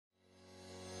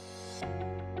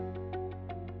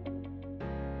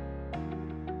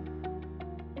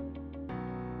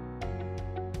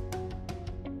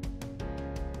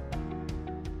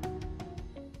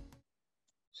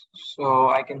So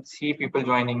I can see people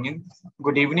joining in.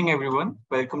 Good evening, everyone.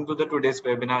 Welcome to the today's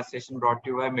webinar session brought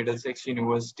to you by Middlesex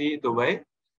University, Dubai,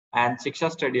 and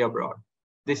Shiksha Study Abroad.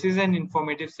 This is an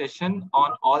informative session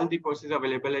on all the courses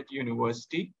available at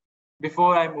university.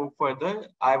 Before I move further,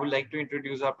 I would like to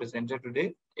introduce our presenter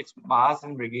today. It's Maz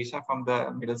and Brigisha from the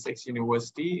Middlesex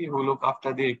University who look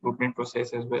after the recruitment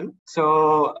process as well.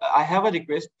 So I have a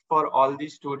request for all the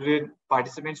student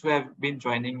participants who have been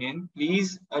joining in.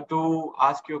 Please to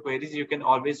ask your queries, you can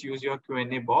always use your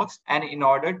Q&A box. And in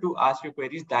order to ask your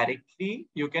queries directly,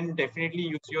 you can definitely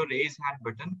use your raise hand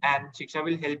button and Shiksha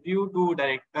will help you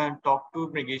to talk to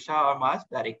Brigisha or Maz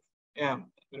directly.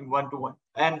 One-to-one.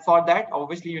 And for that,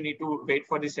 obviously, you need to wait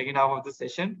for the second half of the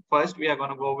session. First, we are going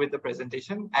to go with the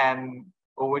presentation and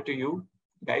over to you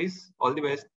guys. All the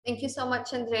best. Thank you so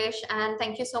much, Andresh, and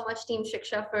thank you so much, Team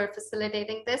Shiksha, for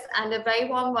facilitating this, and a very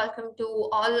warm welcome to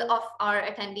all of our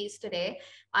attendees today.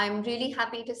 I'm really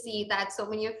happy to see that so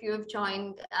many of you have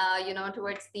joined,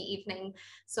 towards the evening.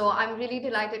 So I'm really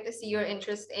delighted to see your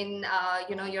interest in,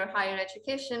 your higher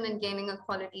education and gaining a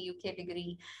quality UK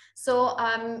degree. So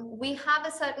we have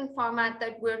a certain format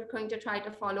that we're going to try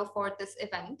to follow for this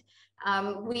event.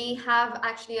 We have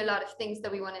actually a lot of things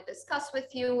that we want to discuss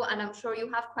with you, and I'm sure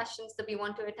you have questions that we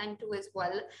want to attend to as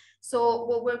well. So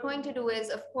what we're going to do is,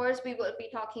 of course, we will be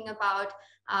talking about,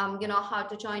 how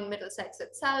to join Middlesex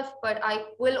itself, but I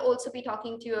will also be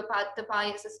talking to you about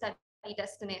Dubai as a study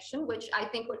destination, which I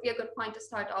think would be a good point to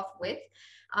start off with.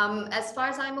 As far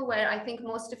as I'm aware, I think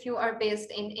most of you are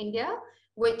based in India,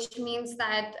 which means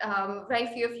that very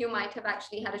few of you might have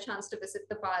actually had a chance to visit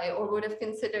Dubai or would have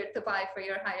considered Dubai for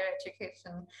your higher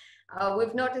education.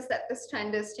 We've noticed that this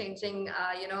trend is changing,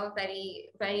 very,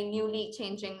 very newly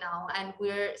changing now, and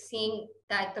we're seeing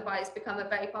that Dubai has become a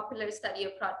very popular study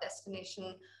abroad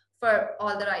destination for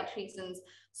all the right reasons.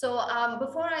 So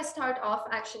before I start off,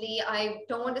 actually, I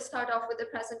don't want to start off with the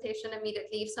presentation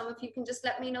immediately. If some of you can just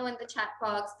let me know in the chat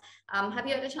box, have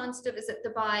you had a chance to visit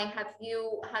Dubai? Have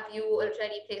you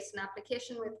already placed an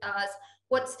application with us?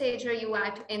 What stage are you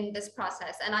at in this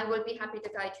process? And I will be happy to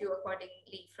guide you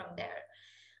accordingly from there.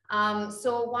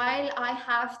 So while I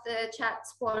have the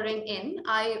chats pouring in,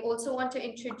 I also want to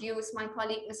introduce my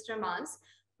colleague, Mr. Maz,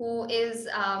 who is,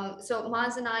 so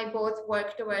Maz and I both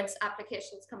work towards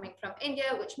applications coming from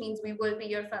India, which means we will be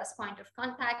your first point of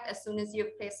contact as soon as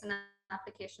you've placed an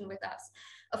application with us.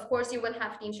 Of course, you will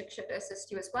have Team Shiksha to assist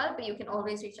you as well, but you can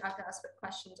always reach out to us with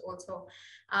questions also.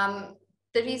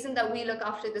 The reason that we look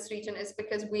after this region is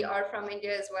because we are from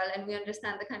India as well, and we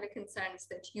understand the kind of concerns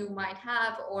that you might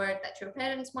have or that your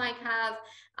parents might have,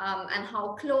 and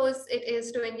how close it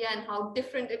is to India and how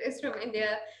different it is from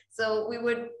India. So we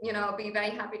would, be very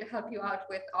happy to help you out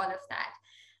with all of that.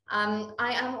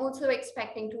 I am also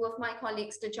expecting two of my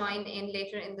colleagues to join in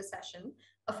later in the session.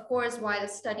 Of course, while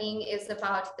studying is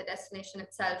about the destination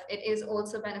itself, it is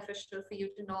also beneficial for you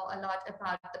to know a lot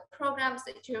about the programs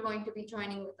that you're going to be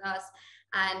joining with us,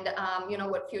 and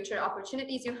what future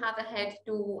opportunities you have ahead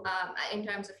to in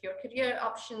terms of your career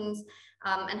options,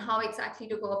 and how exactly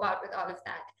to go about with all of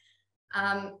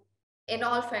that. In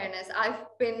all fairness, I've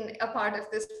been a part of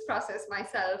this process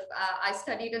myself. I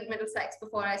studied in Middlesex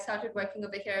before I started working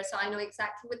over here, so I know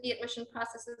exactly what the admission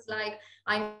process is like.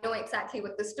 I know exactly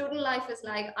what the student life is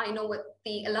like. I know what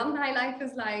the alumni life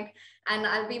is like, and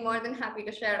I'll be more than happy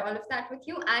to share all of that with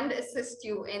you and assist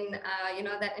you in,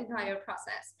 that entire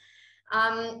process.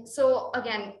 So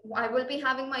again, I will be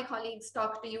having my colleagues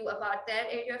talk to you about their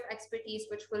area of expertise,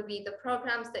 which will be the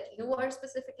programs that you are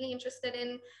specifically interested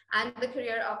in and the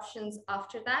career options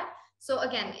after that. So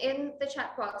again, in the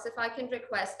chat box, if I can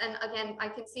request, and again, I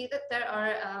can see that there are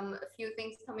a few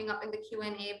things coming up in the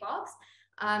Q&A box.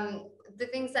 The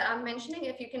things that I'm mentioning,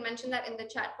 if you can mention that in the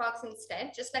chat box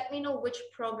instead, just let me know which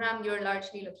program you're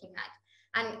largely looking at.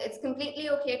 And it's completely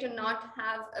okay to not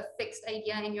have a fixed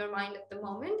idea in your mind at the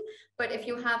moment. But if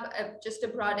you have just a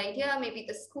broad idea, maybe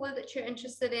the school that you're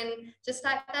interested in, just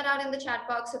type that out in the chat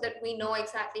box so that we know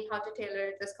exactly how to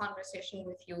tailor this conversation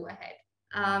with you ahead.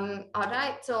 All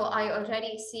right, so I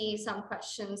already see some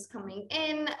questions coming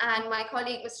in, and my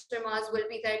colleague, Mr. Maz, will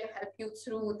be there to help you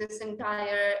through this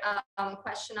entire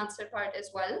question answer part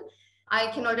as well. I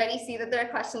can already see that there are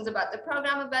questions about the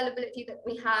program availability that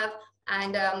we have,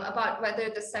 and about whether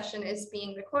the session is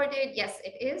being recorded. Yes,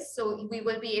 it is. So we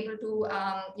will be able to,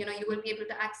 you will be able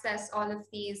to access all of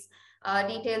these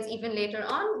details even later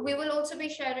on. We will also be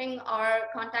sharing our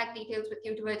contact details with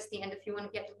you towards the end if you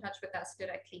want to get in touch with us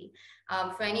directly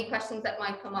for any questions that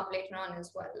might come up later on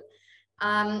as well.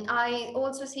 I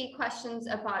also see questions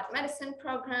about medicine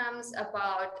programs,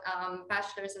 about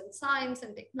bachelor's in science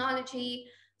and technology.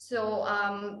 So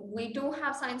we do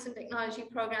have science and technology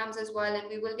programs as well, and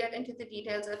we will get into the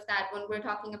details of that when we're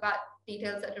talking about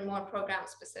details that are more program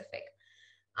specific.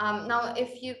 Now,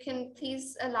 if you can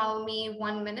please allow me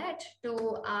 1 minute to,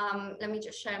 let me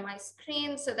just share my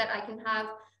screen so that I can have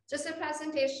just a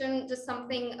presentation, just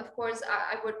something, of course,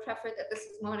 I would prefer that this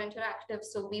is more interactive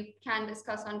so we can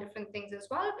discuss on different things as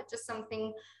well, but just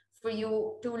something for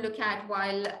you to look at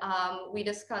while we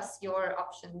discuss your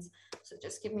options. So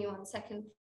just give me 1 second,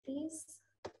 please.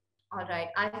 All right,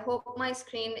 I hope my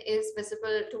screen is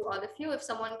visible to all of you. If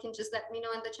someone can just let me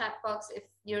know in the chat box if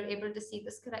you're able to see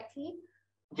this correctly.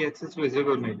 Yes, it's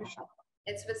visible, Nilisha.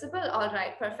 It's visible. All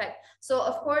right, perfect. So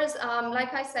of course,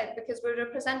 like I said, because we're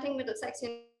representing Middlesex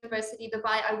University,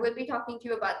 Dubai, I will be talking to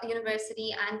you about the university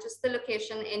and just the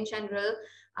location in general.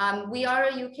 We are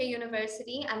a UK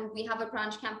university and we have a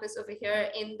branch campus over here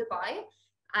in Dubai.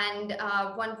 And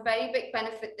one very big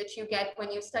benefit that you get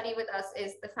when you study with us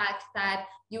is the fact that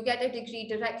you get a degree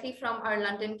directly from our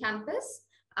London campus,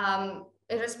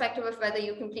 irrespective of whether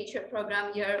you complete your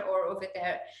program here or over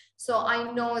there. So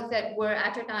I know that we're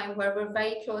at a time where we're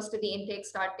very close to the intake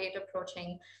start date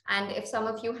approaching. And if some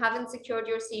of you haven't secured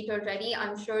your seat already,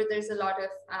 I'm sure there's a lot of,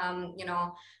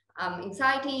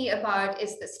 anxiety about,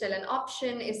 is this still an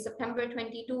option? Is September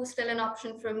 22 still an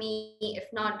option for me? If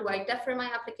not, do I defer my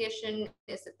application?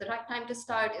 Is it the right time to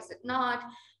start? Is it not?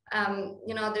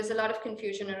 There's a lot of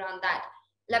confusion around that.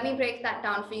 Let me break that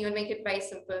down for you and make it very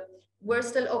simple. We're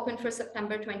still open for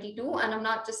September 22. And I'm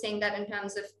not just saying that in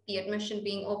terms of the admission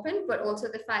being open, but also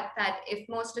the fact that if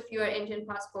most of you are Indian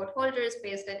passport holders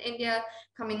based in India,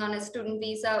 coming on a student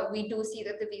visa, we do see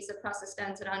that the visa process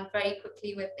turns around very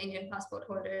quickly with Indian passport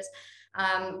holders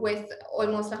with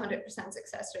almost 100%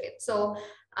 success rate. So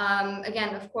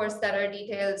again, of course, there are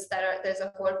details, there's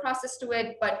a whole process to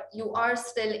it, but you are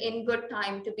still in good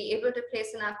time to be able to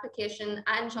place an application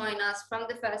and join us from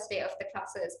the first day of the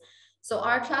classes. So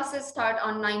our classes start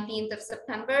on 19th of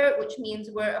September, which means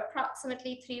we're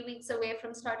approximately 3 weeks away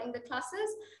from starting the classes.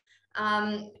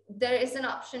 There is an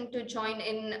option to join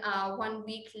in 1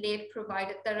 week late,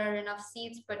 provided there are enough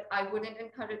seats, but I wouldn't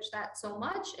encourage that so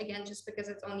much, again, just because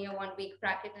it's only a 1 week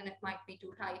bracket and it might be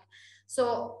too tight.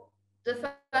 So the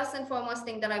first and foremost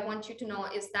thing that I want you to know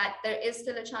is that there is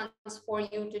still a chance for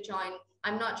you to join.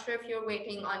 I'm not sure if you're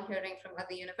waiting on hearing from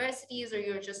other universities or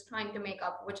you're just trying to make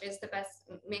up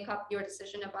your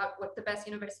decision about what the best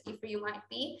university for you might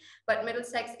be, but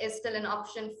Middlesex is still an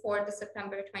option for the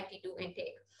September 22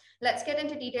 intake. Let's get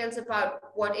into details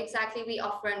about what exactly we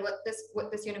offer and what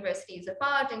this university is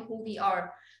about and who we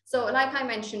are. So like I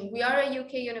mentioned, we are a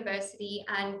UK university,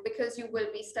 and because you will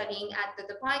be studying at the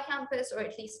Dubai campus, or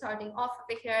at least starting off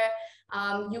over here,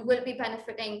 you will be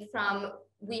benefiting from,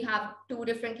 we have 2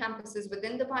 different campuses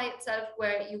within Dubai itself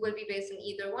where you will be based in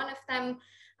either one of them.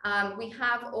 We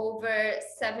have over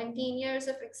 17 years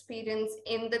of experience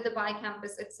in the Dubai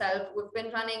campus itself. We've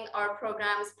been running our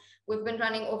programs. We've been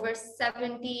running over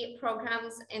 70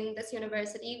 programs in this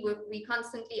university. We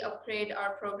constantly upgrade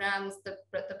our programs, the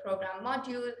program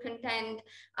module content.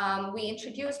 We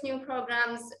introduce new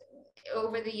programs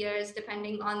over the years,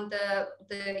 depending on the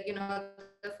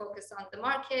focus on the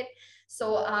market. So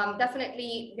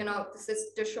definitely, this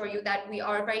is to show you that we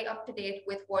are very up to date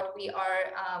with what we are,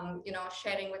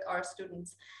 sharing with our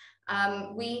students.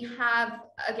 We have,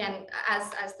 again,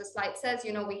 as the slide says,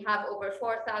 we have over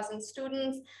 4,000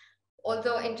 students.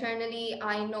 Although internally,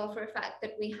 I know for a fact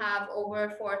that we have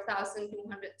over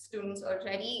 4,200 students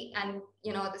already. And,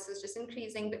 this is just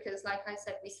increasing because, like I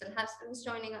said, we still have students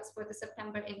joining us for the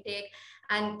September intake.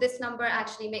 And this number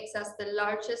actually makes us the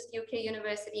largest UK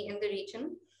university in the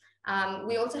region.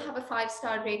 We also have a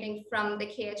 5-star rating from the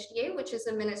KHDA, which is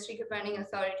a ministry governing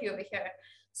authority over here.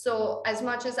 So as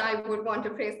much as I would want to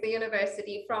praise the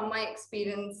university, from my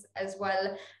experience as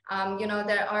well,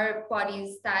 there are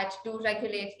bodies that do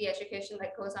regulate the education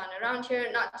that goes on around here,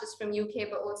 not just from UK,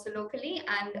 but also locally.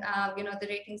 And, the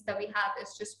ratings that we have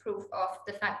is just proof of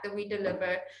the fact that we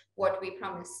deliver what we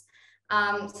promise.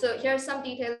 So here are some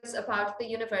details about the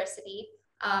university.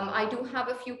 I do have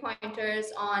a few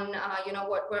pointers on,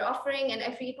 what we're offering, and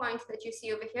every point that you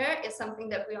see over here is something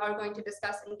that we are going to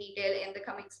discuss in detail in the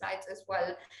coming slides as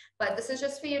well. But this is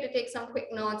just for you to take some quick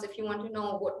notes. If you want to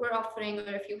know what we're offering,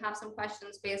 or if you have some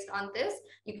questions based on this,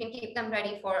 you can keep them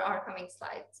ready for our coming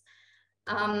slides.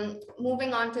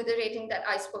 Moving on to the rating that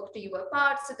I spoke to you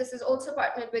about. So this is also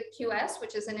partnered with QS,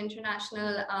 which is an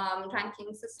international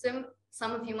ranking system.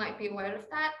 Some of you might be aware of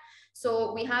that.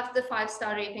 So we have the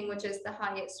 5-star rating, which is the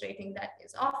highest rating that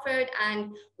is offered.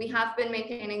 And we have been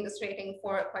maintaining this rating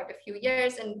for quite a few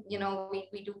years. And,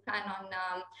 we do plan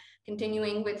on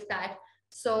continuing with that.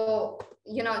 So,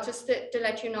 just to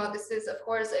let you know, this is, of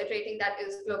course, a rating that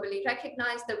is globally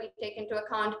recognized that we take into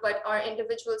account, but our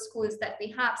individual schools that we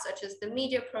have, such as the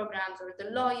media programs or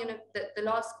the law unit, the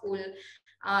law school,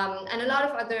 and a lot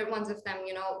of other ones of them,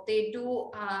 they do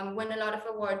win a lot of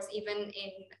awards, even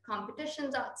in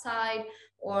competitions outside,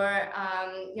 or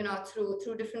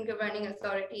through different governing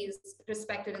authorities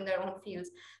respected in their own fields.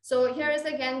 So here is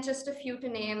again just a few to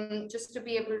name, just to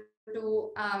be able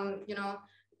to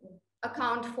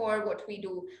account for what we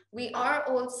do. We are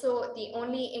also the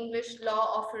only English law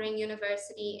offering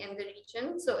university in the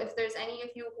region. So if there's any of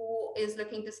you who is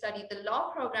looking to study the law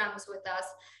programs with us,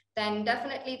 then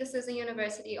definitely this is a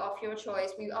university of your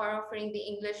choice. We are offering the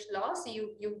English law, so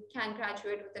you can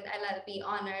graduate with an LLB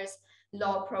honors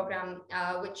law program,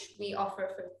 which we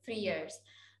offer for 3 years.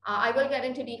 I will get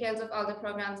into details of all the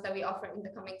programs that we offer in the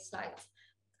coming slides.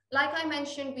 Like I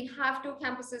mentioned, we have 2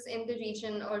 campuses in the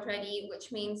region already,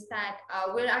 which means that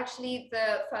we're actually the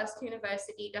first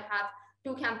university to have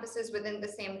 2 campuses within the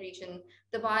same region.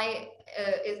 Dubai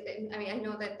I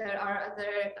know that there are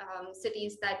other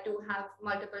cities that do have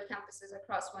multiple campuses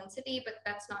across one city, but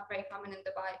that's not very common in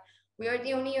Dubai. We are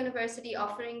the only university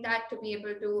offering that, to be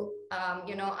able to,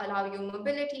 allow you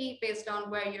mobility based on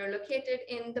where you're located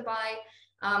in Dubai,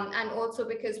 and also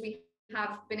because we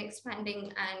have been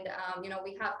expanding, and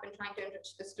we have been trying to enrich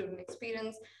the student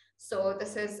experience. So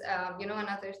this is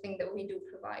another thing that we do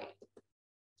provide.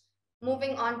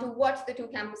 Moving on to what the 2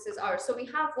 campuses are. So we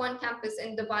have one campus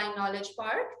in Dubai Knowledge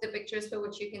Park, the pictures for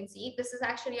which you can see. This is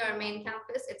actually our main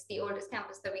campus. It's the oldest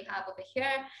campus that we have over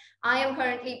here. I am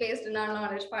currently based in our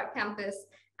Knowledge Park campus,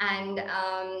 and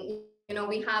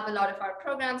we have a lot of our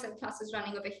programs and classes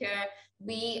running over here.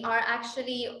 We are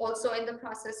actually also in the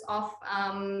process of,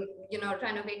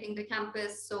 renovating the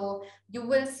campus. So you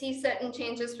will see certain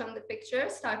changes from the picture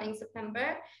starting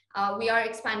September. We are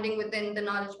expanding within the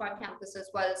Knowledge Park campus as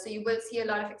well. So you will see a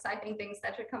lot of exciting things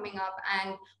that are coming up,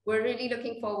 and we're really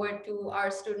looking forward to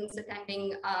our students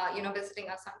attending, visiting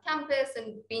us on campus and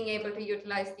being able to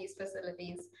utilize these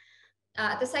facilities.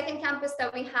 The second campus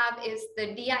that we have is the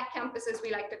DAC campus, as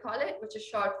we like to call it, which is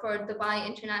short for Dubai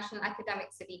International Academic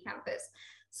City campus.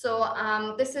 So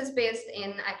this is based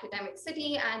in Academic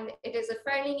City, and it is a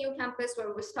fairly new campus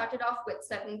where we started off with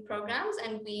certain programs,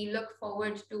 and we look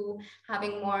forward to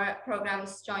having more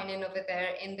programs join in over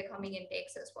there in the coming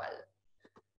intakes as well.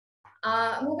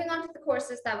 Moving on to the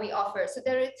courses that we offer. So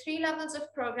there are 3 levels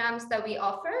of programs that we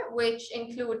offer, which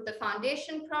include the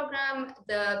foundation program,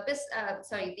 the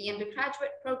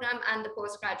undergraduate program, and the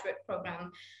postgraduate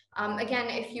program. Again,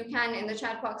 if you can, in the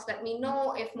chat box, let me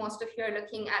know if most of you are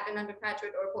looking at an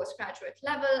undergraduate or postgraduate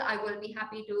level. I will be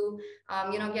happy to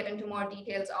get into more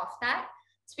details of that.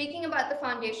 Speaking about the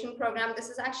foundation program, this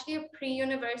is actually a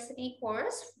pre-university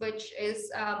course, which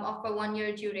is of a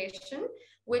 1-year duration,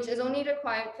 which is only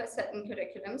required for certain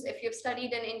curriculums. If you've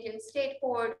studied an Indian State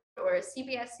Board or a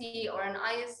CBSE or an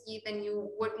ISE, then you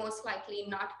would most likely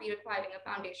not be requiring a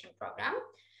foundation program.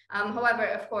 However,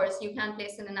 of course, you can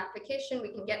place in an application.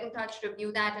 We can get in touch,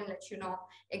 review that, and let you know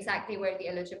exactly where the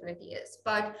eligibility is.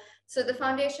 But so the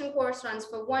foundation course runs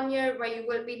for 1 year, where you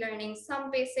will be learning some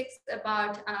basics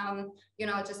about,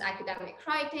 just academic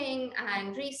writing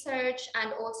and research,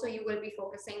 and also you will be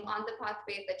focusing on the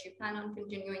pathway that you plan on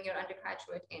continuing your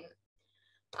undergraduate in.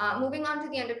 Moving on to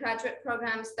the undergraduate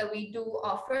programs that we do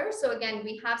offer. So again,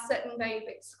 we have certain very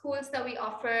big schools that we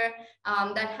offer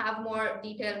that have more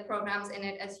detailed programs in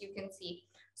it, as you can see.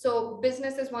 So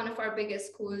business is one of our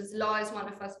biggest schools. Law is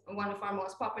one of our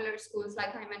most popular schools,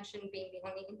 like I mentioned, being the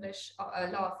only English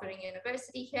law offering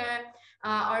university here.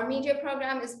 Our media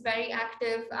program is very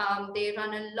active. They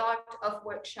run a lot of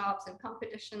workshops and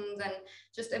competitions and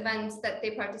just events that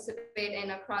they participate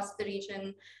in across the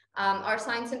region. Our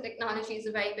science and technology is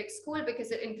a very big school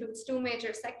because it includes 2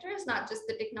 major sectors, not just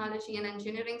the technology and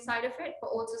engineering side of it, but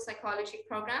also psychology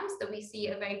programs that we see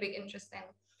a very big interest in.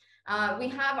 We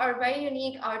have our very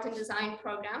unique art and design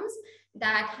programs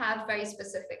that have very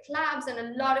specific labs and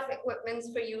a lot of equipments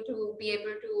for you to be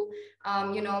able to,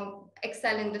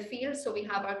 excel in the field. So we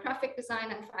have our graphic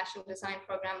design and fashion design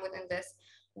program within this.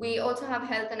 We also have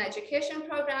health and education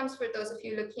programs for those of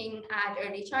you looking at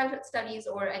early childhood studies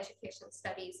or education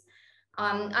studies.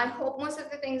 I hope most of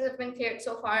the things have been cleared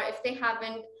so far. If they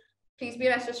haven't, please be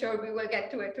rest assured we will get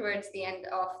to it towards the end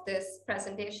of this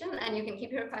presentation, and you can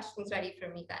keep your questions ready for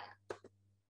me then.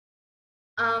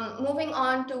 Moving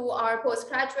on to our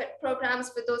postgraduate programs,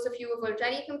 for those of you who have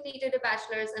already completed a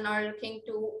bachelor's and are looking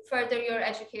to further your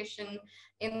education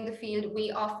in the field,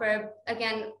 we offer,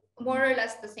 again, more or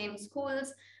less the same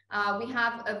schools. We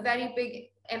have a very big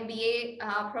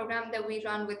MBA program that we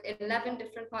run with 11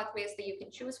 different pathways that you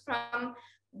can choose from.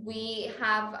 We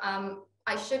have,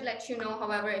 I should let you know,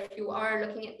 however, if you are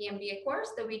looking at the MBA course,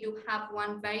 that we do have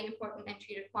one very important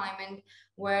entry requirement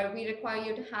where we require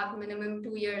you to have minimum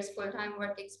 2 years full-time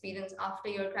work experience after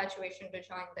your graduation to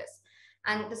join this.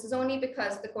 And this is only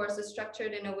because the course is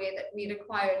structured in a way that we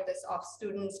require this of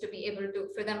students to be able to,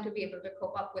 for them to be able to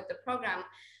cope up with the program.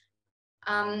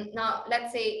 Now,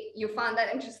 let's say you found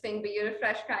that interesting, but you're a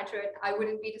fresh graduate. I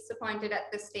wouldn't be disappointed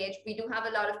at this stage. We do have a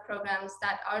lot of programs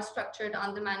that are structured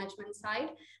on the management side,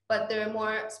 but they're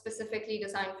more specifically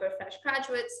designed for fresh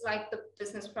graduates, like the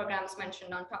business programs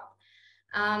mentioned on top.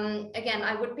 Again,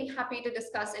 I would be happy to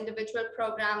discuss individual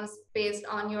programs based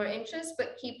on your interests,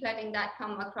 but keep letting that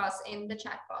come across in the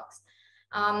chat box.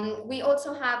 We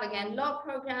also have, again, law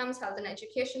programs, health and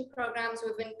education programs.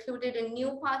 We've included a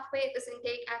new pathway at this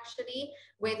intake, actually,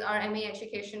 with our MA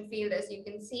education field, as you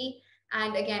can see.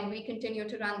 And again, we continue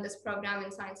to run this program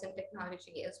in science and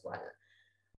technology as well.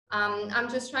 I'm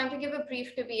just trying to give a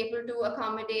brief to be able to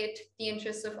accommodate the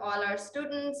interests of all our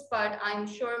students, but I'm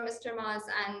sure Mr. Maz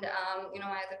and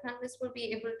my other panelists will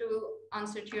be able to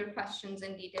answer to your questions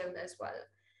in detail as well.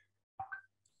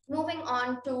 Moving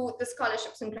on to the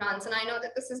scholarships and grants, and I know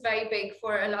that this is very big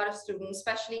for a lot of students,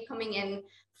 especially coming in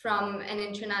from an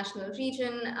international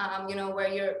region, where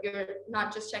you're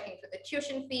not just checking for the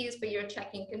tuition fees, but you're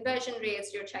checking conversion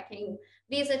rates, you're checking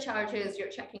visa charges, you're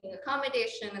checking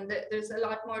accommodation, and there's a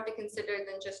lot more to consider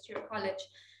than just your college.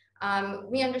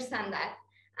 We understand that.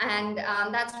 And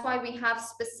that's why we have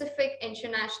specific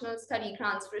international study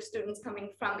grants for students coming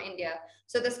from India.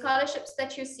 So the scholarships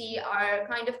that you see are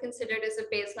kind of considered as a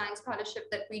baseline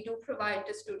scholarship that we do provide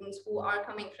to students who are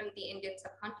coming from the Indian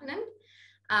subcontinent.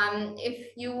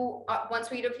 If you, once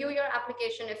we review your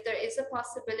application, if there is a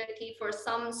possibility for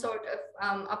some sort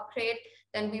of upgrade,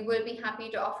 then we will be happy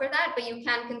to offer that, but you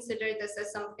can consider this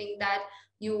as something that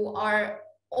you are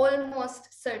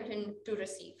almost certain to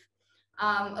receive.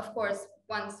 Of course,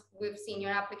 once we've seen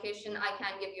your application, I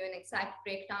can give you an exact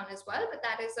breakdown as well, but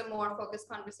that is a more focused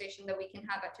conversation that we can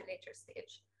have at a later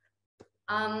stage.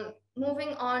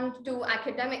 Moving on to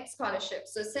academic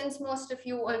scholarships. So since most of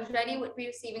you already would be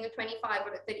receiving a 25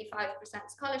 or a 35%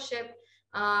 scholarship,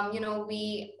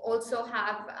 we also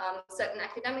have certain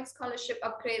academic scholarship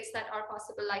upgrades that are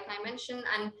possible, like I mentioned,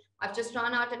 and I've just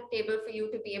drawn out a table for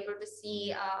you to be able to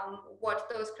see what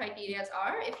those criteria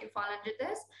are if you fall under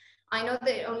this. I know that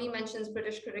it only mentions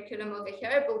British curriculum over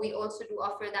here, but we also do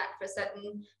offer that for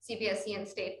certain CBSE and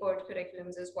state board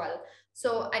curriculums as well.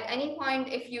 So at any point,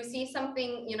 if you see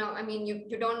something, you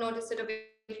don't notice it over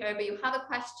here, but you have a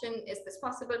question, is this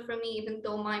possible for me, even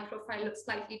though my profile looks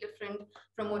slightly different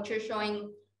from what you're showing,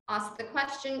 ask the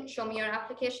question, show me your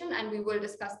application, and we will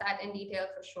discuss that in detail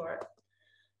for sure.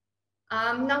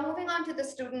 Now moving on to the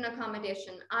student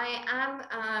accommodation, I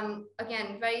am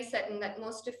again very certain that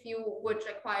most of you would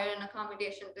require an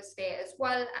accommodation to stay as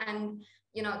well, and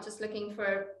just looking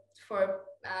for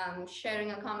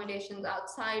sharing accommodations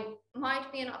outside might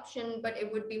be an option, but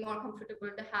it would be more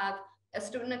comfortable to have a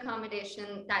student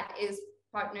accommodation that is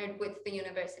partnered with the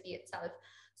university itself.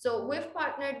 So we've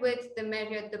partnered with the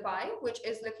Marriott Dubai, which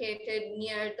is located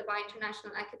near Dubai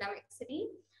International Academic City.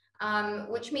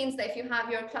 Which means that if you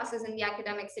have your classes in the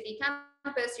academic city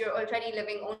campus, you're already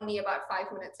living only about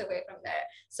 5 minutes away from there.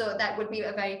 So that would be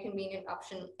a very convenient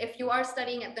option. If you are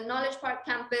studying at the Knowledge Park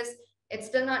campus, it's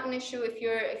still not an issue if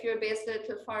you're based a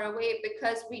little far away,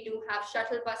 because we do have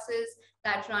shuttle buses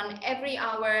that run every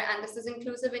hour, and this is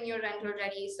inclusive in your rent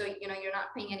already. So you're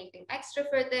not paying anything extra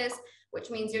for this, which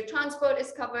means your transport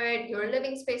is covered, your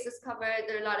living space is covered.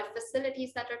 There are a lot of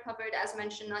facilities that are covered, as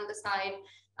mentioned on the side.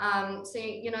 So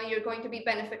you're going to be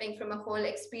benefiting from a whole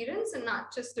experience and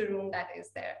not just a room that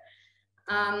is there.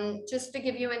 Just to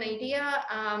give you an idea,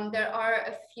 there are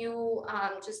a few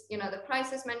the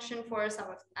prices mentioned for some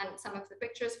of the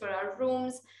pictures for our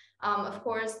rooms. Of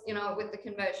course, with the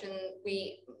conversion,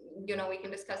 we can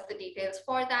discuss the details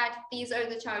for that. These are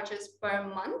the charges per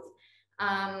month.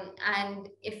 And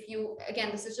if you, again,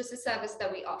 this is just a service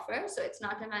that we offer, so it's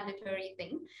not a mandatory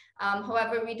thing.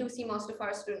 However, we do see most of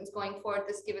our students going for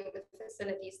this given the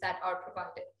facilities that are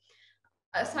provided.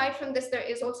 Aside from this, there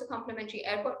is also complimentary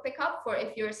airport pickup for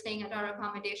if you're staying at our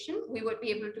accommodation. We would be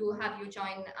able to have you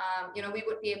join, we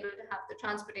would be able to have the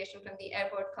transportation from the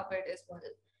airport covered as well.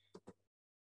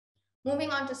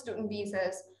 Moving on to student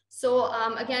visas. So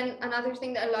again, another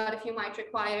thing that a lot of you might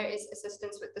require is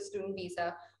assistance with the student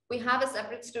visa. We have a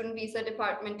separate student visa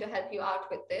department to help you out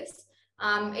with this.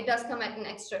 It does come at an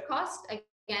extra cost.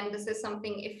 again, this is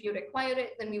something, if you require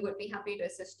it, then we would be happy to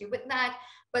assist you with that.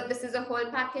 But this is a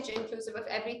whole package inclusive of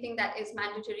everything that is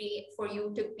mandatory for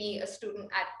you to be a student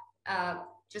at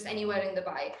just anywhere in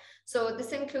Dubai. So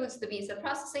this includes the visa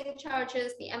processing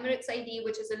charges, the Emirates ID,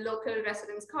 which is a local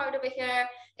residence card over here.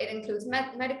 It includes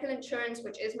medical insurance,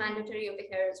 which is mandatory over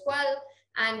here as well,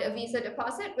 and a visa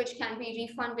deposit, which can be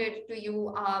refunded to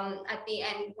you at the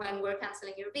end when we're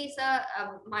canceling your visa,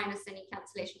 minus any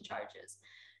cancellation charges.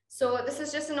 So this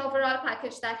is just an overall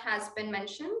package that has been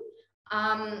mentioned.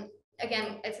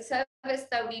 Again, it's a service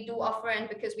that we do offer, and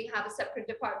because we have a separate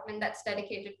department that's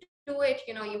dedicated to it,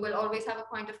 you know, you will always have a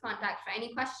point of contact for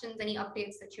any questions, any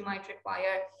updates that you might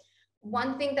require.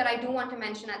 One thing that I do want to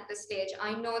mention at this stage,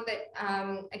 I know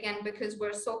that, again, because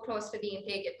we're so close to the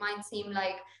intake, it might seem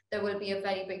like there will be a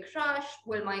very big rush.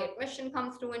 Will my admission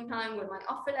come through in time? Will my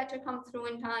offer letter come through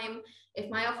in time?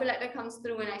 If my offer letter comes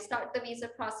through and I start the visa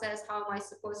process, how am I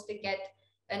supposed to get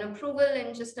an approval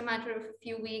in just a matter of a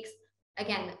few weeks?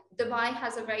 Again, Dubai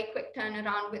has a very quick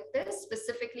turnaround with this,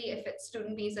 specifically if it's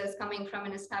student visas coming from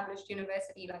an established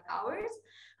university like ours.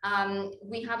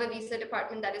 We have a visa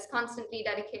department that is constantly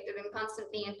dedicated and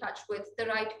constantly in touch with the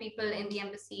right people in the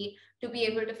embassy to be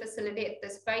able to facilitate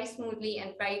this very smoothly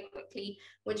and very quickly,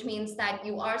 which means that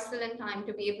you are still in time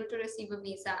to be able to receive a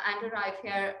visa and arrive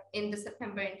here in the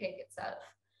September intake itself.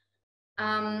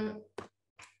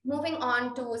 Moving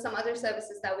on to some other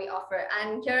services that we offer.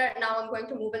 And here now I'm going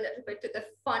to move a little bit to the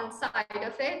fun side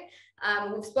of it.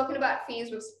 We've spoken about fees,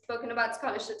 we've spoken about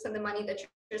scholarships and the money that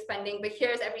you're spending, but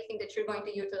here's everything that you're going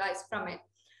to utilize from it.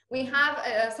 We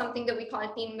have something that we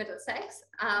call Team Middlesex.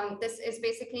 This is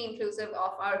basically inclusive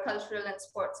of our cultural and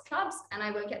sports clubs, and I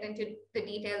will get into the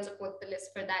details of what the list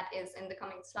for that is in the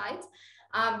coming slides.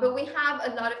 But we have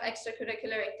a lot of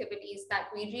extracurricular activities that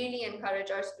we really encourage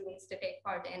our students to take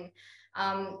part in.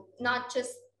 Not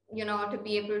just, you know, to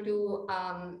be able to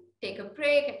take a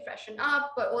break and freshen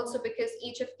up, but also because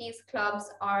each of these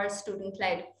clubs are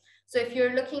student-led. So if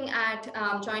you're looking at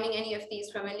joining any of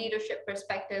these from a leadership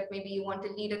perspective, maybe you want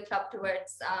to lead a club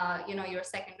towards, you know, your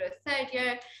second or third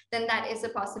year, then that is a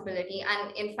possibility.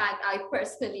 And in fact, I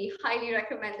personally highly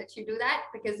recommend that you do that,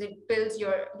 because it builds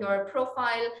your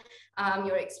profile,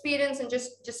 your experience, and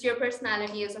just your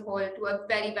personality as a whole to a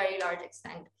very, very large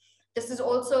extent. This is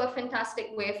also a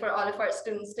fantastic way for all of our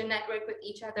students to network with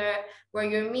each other, where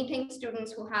you're meeting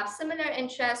students who have similar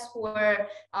interests, who are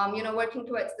you know, working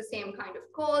towards the same kind of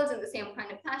goals and the same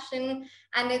kind of passion.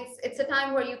 And it's a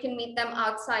time where you can meet them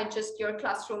outside just your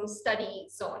classroom study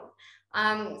zone.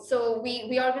 So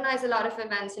we organize a lot of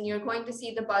events, and you're going to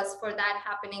see the buzz for that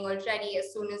happening already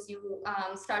as soon as you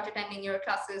start attending your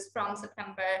classes from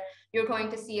September. You're going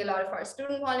to see a lot of our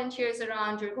student volunteers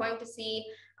around. You're going to see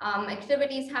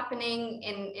activities happening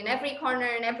in every corner,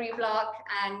 in every block,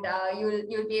 and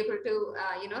you'll be able to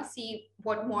you know, see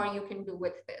what more you can do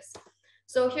with this.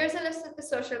 So here's a list of the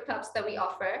social clubs that we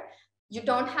offer. You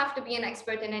don't have to be an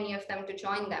expert in any of them to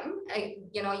join them.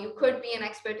 You know, you could be an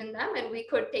expert in them, and we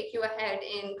could take you ahead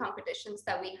in competitions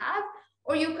that we have,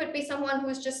 or you could be someone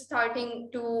who's just starting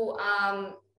to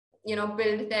you know,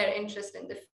 build their interest in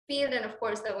the field. And of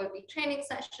course, there will be training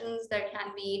sessions. There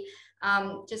can be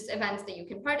just events that you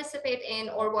can participate in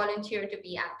or volunteer to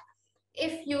be at.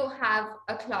 If you have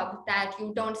a club that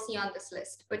you don't see on this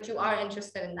list, but you are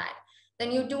interested in that,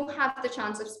 then you do have the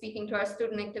chance of speaking to our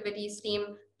student activities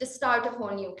team to start a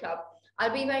whole new club.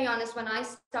 I'll be very honest, when I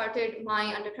started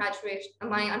my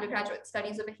undergraduate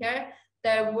studies over here,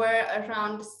 there were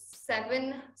around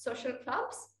 7 social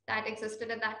clubs that existed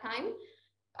at that time.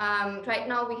 Right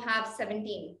now we have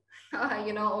 17,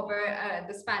 you know, over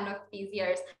the span of these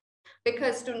years,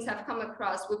 because students have come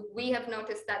across, we have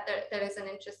noticed that there is an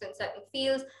interest in certain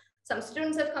fields. Some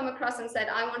students have come across and said,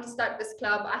 I want to start this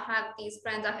club. I have these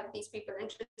friends, I have these people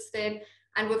interested,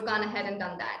 and we've gone ahead and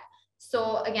done that.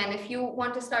 So again, if you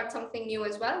want to start something new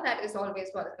as well, that is always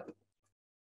welcome.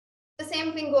 The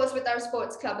same thing goes with our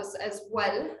sports clubs as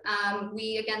well.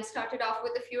 We again started off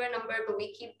with a fewer number, but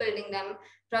we keep building them.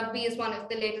 Rugby is one of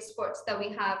the latest sports that we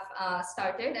have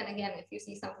started. And again, if you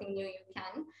see something new, you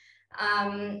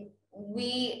can.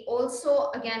 We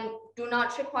also, again, do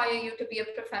not require you to be a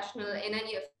professional in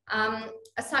any of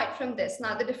aside from this.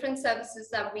 Now, the different services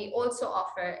that we also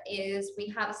offer is we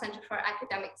have a Center for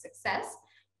Academic Success,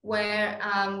 where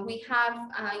we have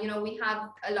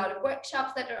a lot of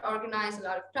workshops that are organized, a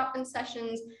lot of drop-in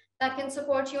sessions that can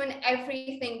support you in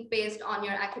everything based on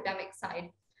your academic side.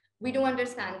 we do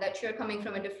understand that you're coming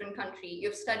from a different country,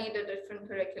 you've studied a different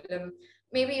curriculum,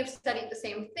 maybe you've studied the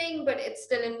same thing, but it's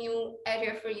still a new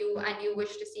area for you and you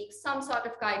wish to seek some sort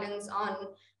of guidance on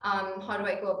how do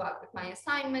I go about with my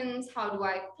assignments, how do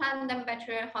I plan them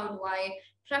better, how do I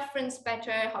preference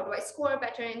better, how do I score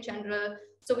better in general.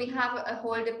 So we have a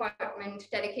whole department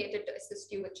dedicated to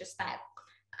assist you with just that.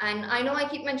 And I know I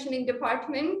keep mentioning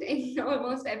department in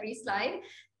almost every slide.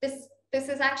 This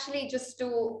is actually just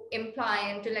to imply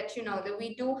and to let you know that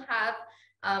we do have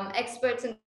experts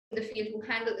in the field who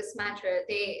handle this matter.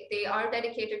 They are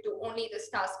dedicated to only this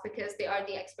task because they are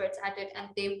the experts at it, and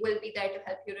they will be there to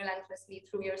help you relentlessly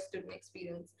through your student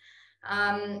experience.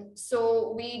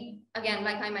 So we, again,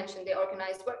 like I mentioned, they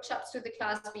organize workshops through the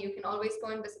class, but you can always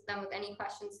go and visit them with any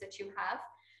questions that you have.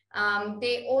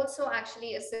 They also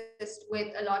actually assist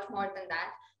with a lot more than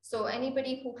that. So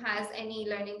anybody who has any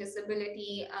learning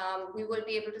disability, we will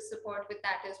be able to support with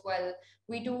that as well.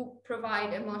 We do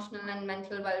provide emotional and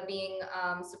mental well-being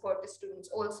support to students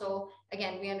also.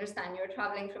 Again, we understand you're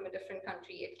traveling from a different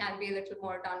country. It can be a little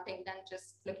more daunting than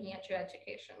just looking at your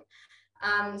education.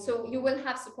 So you will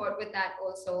have support with that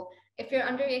also. If you're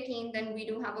under 18, then we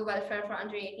do have a welfare for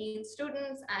under 18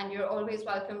 students, and you're always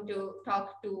welcome to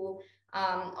talk to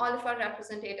all of our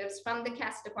representatives from the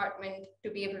CAS department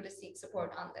to be able to seek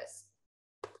support on this.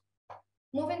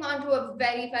 Moving on to a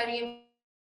very, very,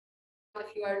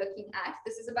 if you are looking at,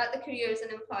 this is about the careers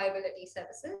and employability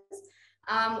services.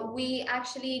 We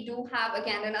actually do have,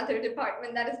 again, another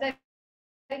department that is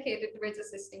dedicated towards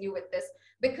assisting you with this.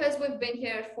 Because we've been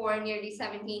here for nearly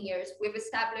 17 years, we've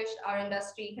established our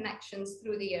industry connections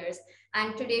through the years.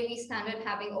 And today we stand at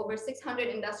having over 600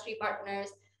 industry partners,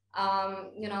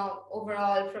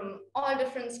 overall from all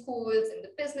different schools in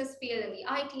the business field, in the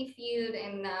IT field,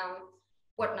 and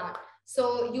whatnot.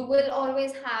 So you will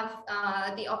always have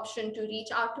the option to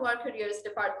reach out to our careers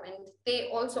department. They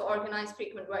also organize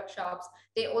frequent workshops.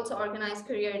 They also organize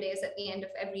career days at the end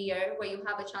of every year where you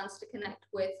have a chance to connect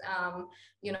with,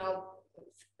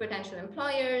 potential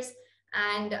employers.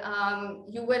 And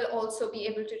you will also be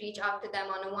able to reach out to them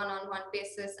on a one-on-one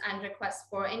basis and request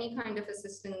for any kind of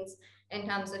assistance in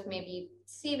terms of maybe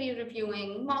CV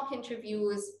reviewing, mock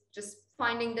interviews, just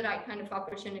finding the right kind of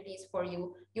opportunities for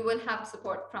you. You will have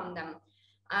support from them.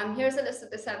 Here's a list of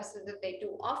the services that they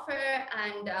do offer.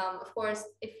 And of course,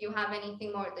 if you have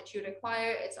anything more that you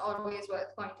require, it's always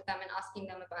worth going to them and asking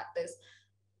them about this.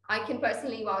 I can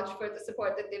personally vouch for the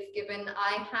support that they've given.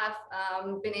 I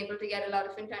have been able to get a lot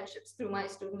of internships through my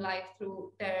student life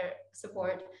through their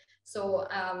support. So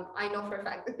I know for a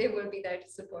fact that they will be there to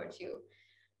support you.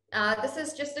 This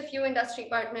is just a few industry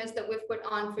partners that we've put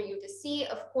on for you to see.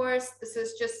 Of course, this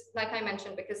is just, like I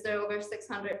mentioned, because there are over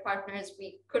 600 partners,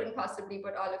 we couldn't possibly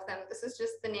put all of them. This is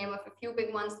just the name of a few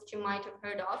big ones that you might have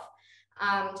heard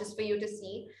of, just for you to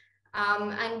see.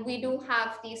 And we do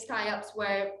have these tie-ups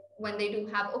where when they do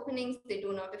have openings, they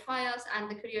do notify us, and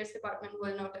the careers department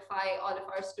will notify all of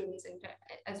our students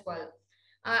as well.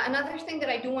 Another thing that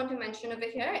I do want to mention over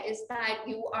here is that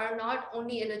you are not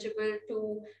only eligible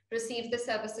to receive the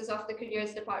services of the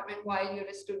careers department while you're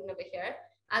a student over here.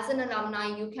 As an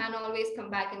alumni, you can always come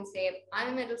back and say,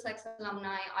 I'm a Middlesex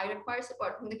alumni, I require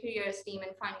support from the careers team in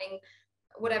finding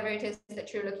whatever it is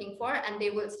that you're looking for, and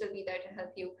they will still be there to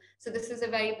help you. So this is a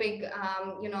very big,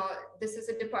 this is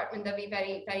a department that we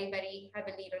very, very, very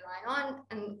heavily rely on,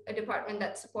 and a department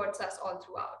that supports us all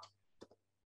throughout.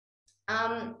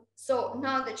 So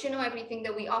now that you know everything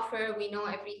that we offer, we know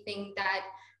everything that,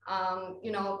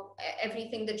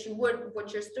 everything that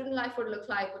what your student life would look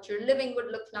like, what your living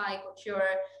would look like, what your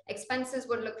expenses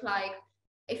would look like.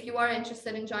 If you are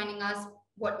interested in joining us,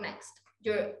 what next?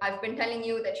 I've been telling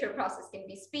you that your process can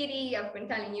be speedy. I've been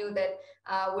telling you that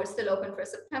we're still open for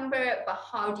September, but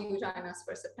how do you join us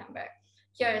for September?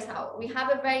 Here's how. We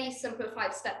have a very simple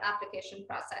 5-step application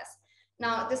process.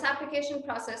 Now, this application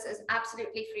process is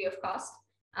absolutely free of cost.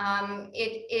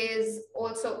 It is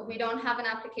also, we don't have an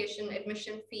application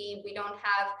admission fee. We don't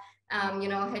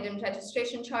have, hidden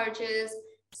registration charges.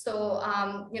 So,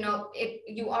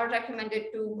 you are recommended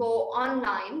to go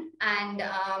online and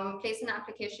place an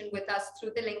application with us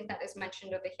through the link that is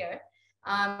mentioned over here.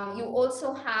 You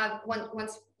also have,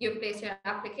 once you place your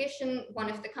application, one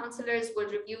of the counselors will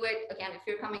review it. Again, if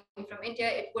you're coming from India,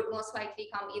 it would most likely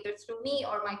come either through me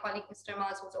or my colleague, Mr.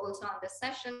 Maz, who's also on this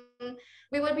session.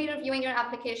 We will be reviewing your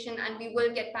application and we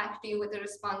will get back to you with a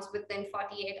response within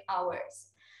 48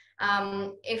 hours.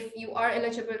 If you are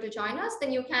eligible to join us,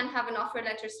 then you can have an offer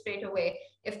letter straight away.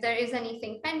 If there is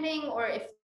anything pending, or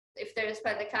if there is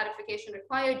further clarification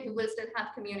required, you will still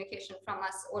have communication from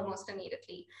us almost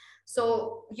immediately.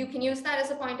 So you can use that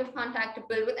as a point of contact to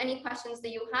build with any questions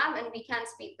that you have, and we can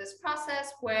speed this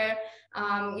process where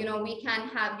we can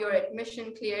have your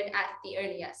admission cleared at the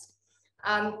earliest.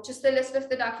 Just a list of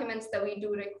the documents that we do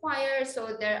require.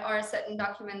 So there are certain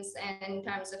documents in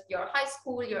terms of your high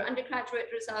school, your undergraduate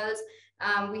results.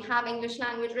 We have English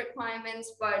language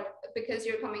requirements, but because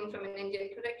you're coming from an Indian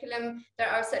curriculum, there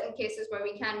are certain cases where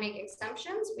we can make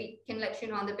exemptions. We can let you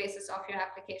know on the basis of your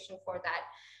application for that.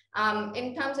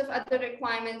 In terms of other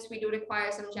requirements, we do require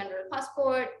some general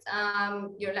passport,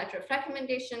 your letter of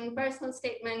recommendation, personal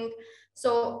statement.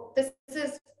 So this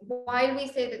is, while we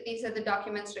say that these are the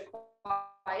documents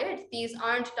required, these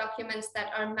aren't documents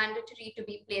that are mandatory to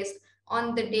be placed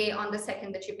on the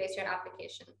second that you place your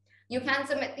application. You can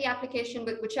submit the application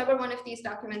with whichever one of these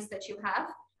documents that you have,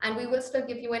 and we will still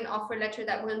give you an offer letter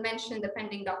that will mention the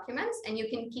pending documents, and you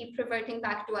can keep reverting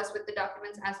back to us with the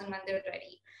documents as and when they're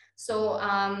ready. So,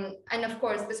 and of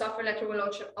course, this offer letter will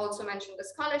also mention the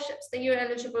scholarships that you're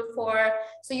eligible for.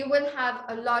 So you will have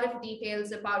a lot of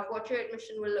details about what your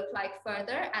admission will look like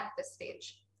further at this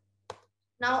stage.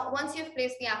 Now, once you've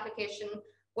placed the application,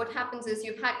 what happens is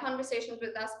you've had conversations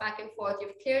with us back and forth,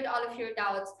 you've cleared all of your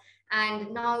doubts,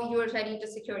 and now you're ready to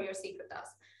secure your seat with us.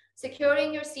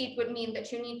 Securing your seat would mean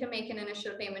that you need to make an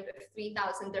initial payment of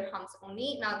 3,000 dirhams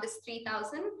only. Now, this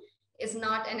 3,000 is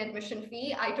not an admission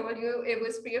fee. I told you it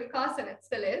was free of cost, and it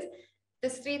still is.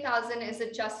 This 3,000 is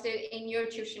adjusted in your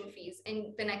tuition fees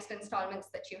in the next installments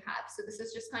that you have. So this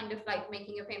is just kind of like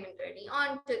making a payment early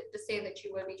on to say that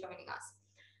you will be joining us.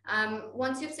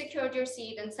 Once you've secured your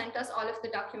seat and sent us all of the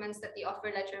documents that the offer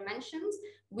letter mentions,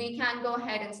 we can go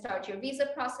ahead and start your visa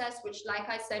process, which, like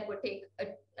I said, would take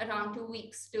around 2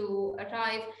 weeks to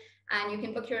arrive. And you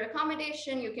can book your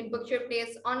accommodation, you can book your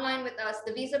place online with us.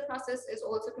 The visa process is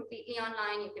also completely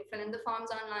online. You can fill in the forms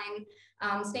online,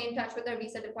 stay in touch with our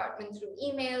visa department through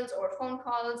emails or phone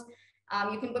calls.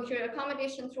 You can book your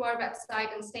accommodation through our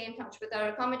website and stay in touch with our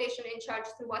accommodation in charge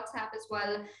through WhatsApp as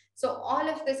well. So all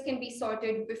of this can be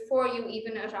sorted before you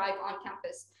even arrive on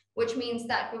campus, which means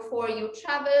that before you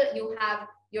travel, you have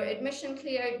your admission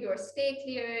cleared, your stay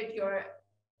cleared, your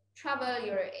travel,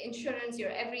 your insurance,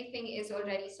 your everything is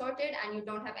already sorted, and you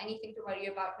don't have anything to worry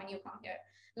about when you come here.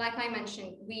 Like I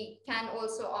mentioned, we can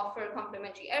also offer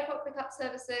complimentary airport pickup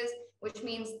services, which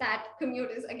means that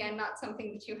commute is, again, not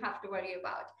something that you have to worry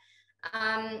about.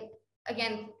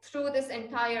 Again, through this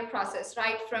entire process,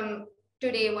 right from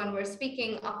today when we're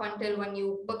speaking up until when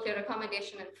you book your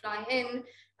accommodation and fly in,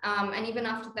 and even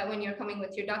after that when you're coming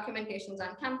with your documentations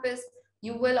on campus,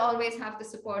 you will always have the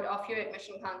support of your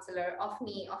admission counselor, of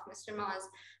me, of Mr. Maz,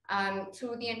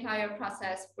 through the entire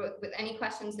process with any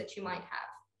questions that you might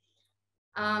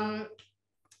have.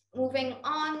 Moving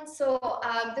on, so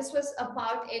this was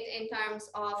about it in terms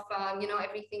of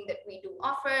everything that we do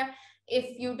offer.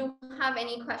 If you do have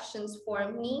any questions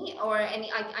for me or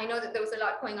any, I know that there was a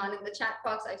lot going on in the chat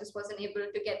box. I just wasn't able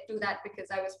to get to that because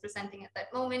I was presenting at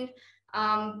that moment.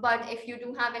 But if you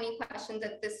do have any questions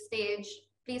at this stage,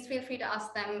 please feel free to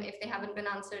ask them if they haven't been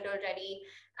answered already.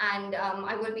 And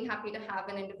I will be happy to have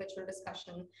an individual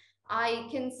discussion. I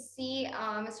can see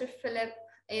Mr. Philip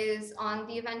is on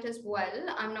the event as well.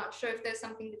 I'm not sure if there's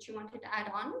something that you wanted to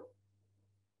add on.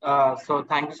 So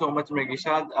thank you so much,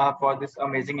 Mrigisha, for this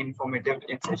amazing informative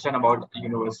session about the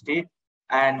university.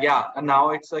 And yeah,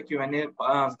 now it's a Q&A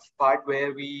part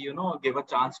where we, give a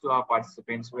chance to our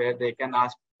participants where they can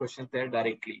ask questions there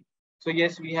directly. So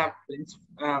yes, we have Prince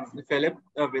Philip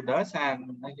with us,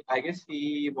 and I guess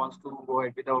he wants to go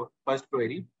ahead with our first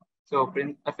query. So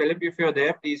Prince Philip, if you're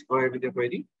there, please go ahead with your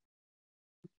query.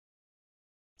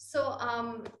 So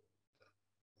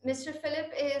Mr.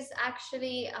 Philip is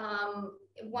actually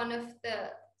one of the,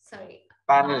 sorry.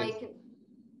 Panelists.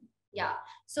 Yeah,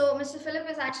 so Mr. Philip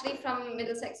is actually from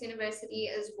Middlesex University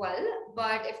as well,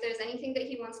 but if there's anything that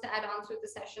he wants to add on through the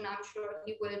session, I'm sure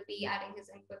he will be adding his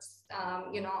inputs,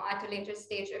 at a later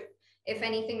stage if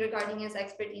anything regarding his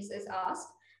expertise is asked.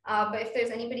 But if there's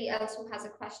anybody else who has a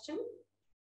question.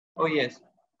 Oh, yes.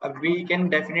 We can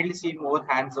definitely see more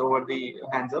hands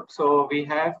up. So we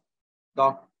have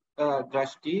Dr.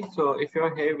 Drashti. So if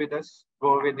you're here with us,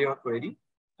 go with your query.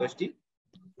 Drashti.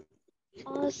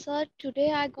 Sir,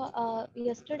 yesterday I got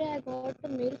the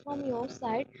mail from your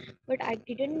side, but I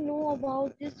didn't know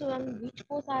about this on which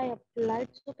course I applied.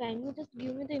 So can you just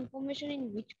give me the information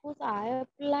in which course I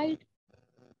applied?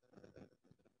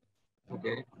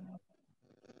 Okay.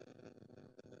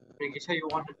 Rigisha, you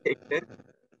want to take that?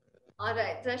 All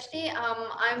right, Drashti,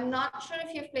 I'm not sure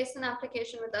if you've placed an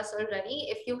application with us already.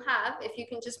 If you have, if you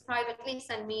can just privately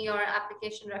send me your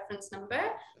application reference number,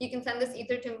 you can send this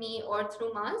either to me or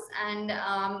through Maz, and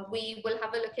we will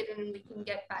have a look at it and we can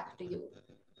get back to you.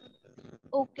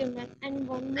 Okay, ma'am. And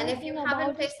one And more if you thing haven't about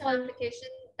the placed an application,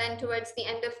 then towards the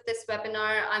end of this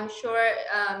webinar, I'm sure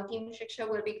Team Shiksha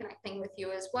will be connecting with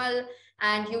you as well,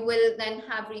 and you will then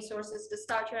have resources to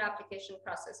start your application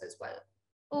process as well.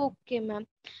 Okay, ma'am.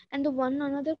 And the one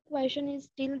another question is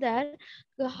still there.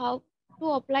 How to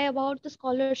apply about the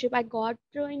scholarship? I got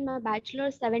in my bachelor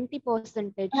 70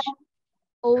 percentage.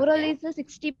 Overall Okay. is a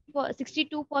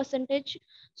 62 percentage.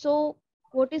 So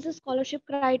what is the scholarship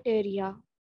criteria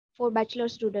for bachelor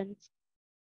students?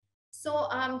 So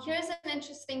here's an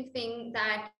interesting thing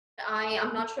that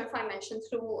I'm not sure if I mentioned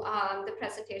through the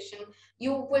presentation.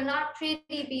 You will not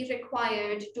really be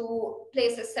required to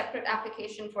place a separate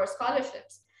application for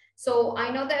scholarships. So I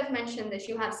know that I've mentioned that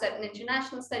you have certain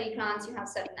international study grants, you have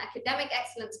certain academic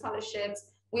excellence scholarships.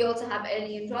 We also have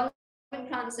early enrollment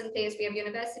grants in place. We have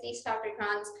university starter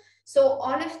grants. So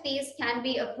all of these can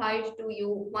be applied to you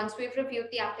once we've reviewed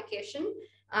the application.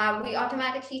 We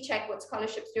automatically check what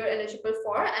scholarships you're eligible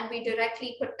for, and we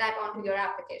directly put that onto your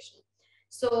application.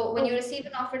 So when you receive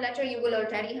an offer letter, you will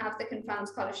already have the confirmed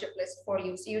scholarship list for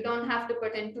you. So you don't have to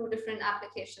put in two different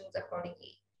applications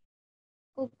accordingly.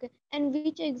 Okay. And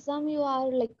which exam you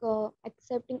are like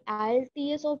accepting,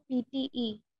 IELTS or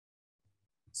PTE?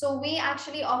 So we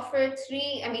actually offer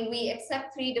we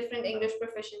accept three different English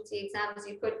proficiency exams.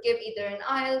 You could give either an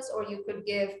IELTS, or you could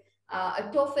give a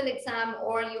TOEFL exam,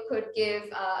 or you could give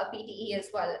a PTE as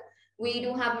well. We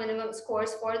do have minimum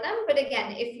scores for them. But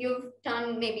again, if you've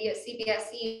done maybe a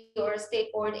CBSE or a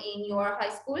state board in your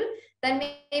high school, then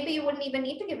maybe you wouldn't even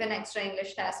need to give an extra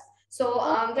English test. So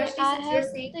Okay, Drashti, I since you're have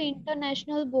saying, the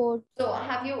international board. so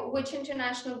which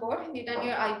international board? Have you done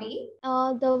your IB?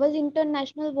 There was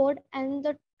international board, and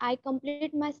I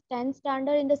complete my 10th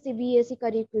standard in the CBSE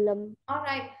curriculum. All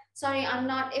right. Sorry, I'm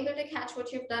not able to catch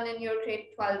what you've done in your grade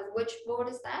 12. Which board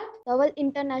is that? There was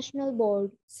international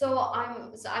board. So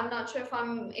I'm not sure if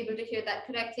I'm able to hear that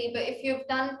correctly, but if you've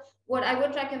done, what I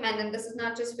would recommend, and this is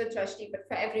not just for Drashti, but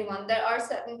for everyone, there are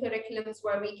certain curriculums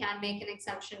where we can make an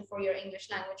exemption for your English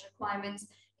language requirements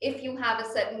if you have a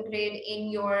certain grade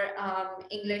in your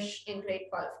English in grade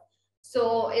 12.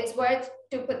 So it's worth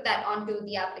to put that onto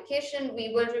the application.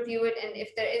 We will review it, and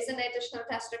if there is an additional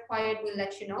test required, we'll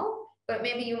let you know, but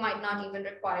maybe you might not even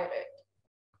require it.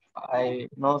 I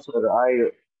no, sir. I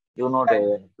do not have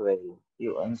any query.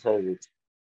 You answer it.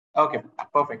 Okay,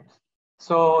 perfect.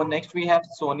 So next we have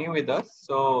Sony with us.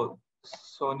 So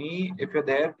Sony, if you're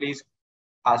there, please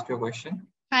ask your question.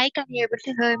 Hi, can you able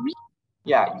to hear me?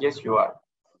 Yeah, yes, you are.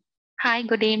 Hi,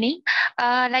 good evening.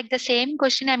 Like the same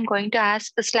question I'm going to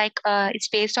ask is like it's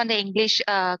based on the English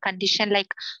condition,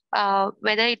 like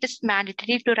whether it is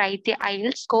mandatory to write the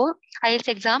IELTS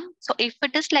exam. So if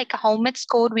it is, like how much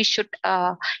score we should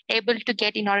able to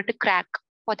get in order to crack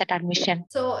for that admission.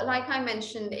 So like I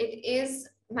mentioned, it is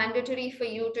mandatory for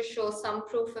you to show some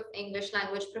proof of English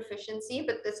language proficiency,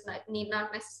 but this need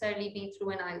not necessarily be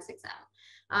through an IELTS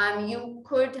exam. You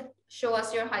could show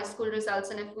us your high school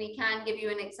results, and if we can give you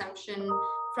an exemption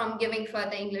from giving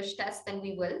further English tests, then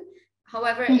we will.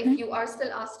 However, if you are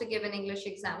still asked to give an English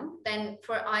exam, then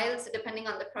for IELTS, depending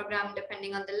on the program,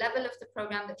 depending on the level of the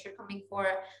program that you're coming for,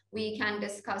 we can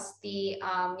discuss the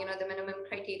the minimum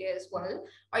criteria as well.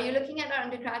 Are you looking at our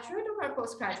undergraduate or our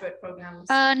postgraduate programs?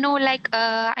 No, like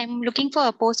I'm looking for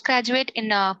a postgraduate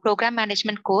in a program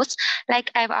management course.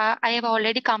 Like I have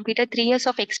already completed 3 years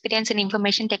of experience in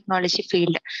information technology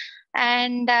field.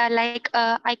 And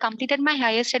I completed my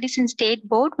higher studies in state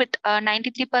board with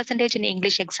 93% in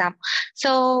English exam.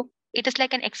 So it is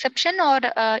like an exception, or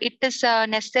it is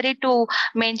necessary to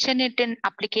mention it in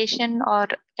application, or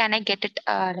can I get it?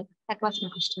 That was my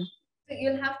question. So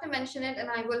you'll have to mention it, and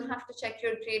I will have to check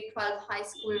your grade 12 high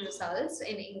school results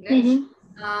in English.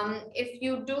 If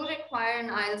you do require an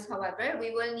IELTS, however,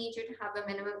 we will need you to have a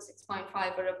minimum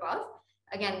 6.5 or above.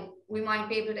 Again, we might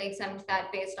be able to exempt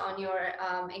that based on your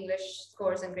English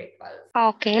scores in grade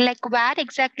 12. Okay, like where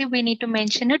exactly we need to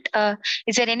mention it?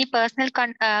 Is there any personal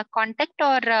contact,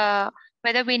 or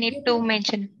whether we need to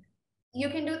mention? You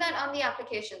can do that on the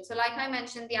application. So like I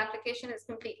mentioned, the application is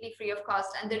completely free of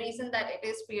cost. And the reason that it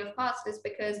is free of cost is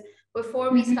because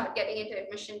before we start getting into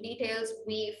admission details,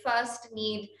 we first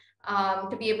need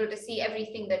to be able to see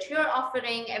everything that you're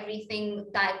offering, everything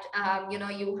that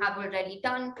you have already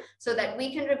done, so that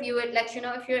we can review it, let you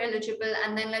know if you're eligible,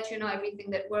 and then let you know everything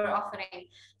that we're offering.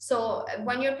 So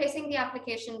when you're placing the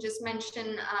application, just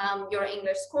mention your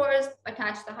English scores,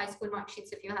 attach the high school mark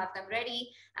sheets if you have them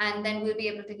ready, and then we'll be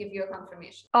able to give you a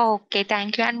confirmation. Okay,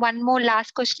 thank you. And one more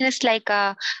last question is like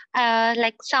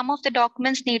some of the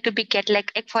documents need to be get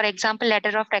like for example,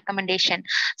 letter of recommendation.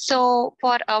 So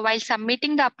for while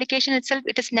submitting the application itself,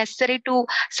 it is necessary to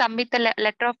submit the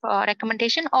letter of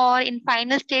recommendation, or in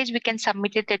final stage we can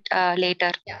submit it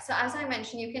later. Yeah, so as I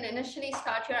mentioned, you can initially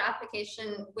start your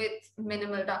application with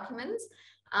minimal documents.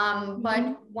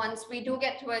 But once we do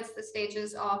get towards the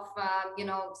stages of,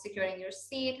 securing your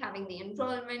seat, having the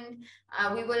enrollment,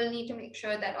 we will need to make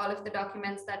sure that all of the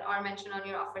documents that are mentioned on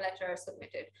your offer letter are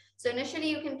submitted. So initially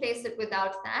you can place it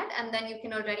without that, and then you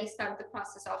can already start the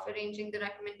process of arranging the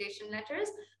recommendation letters,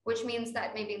 which means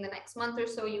that maybe in the next month or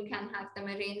so you can have them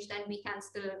arranged, and we can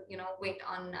still, wait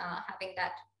on having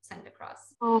that sent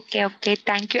across. Okay,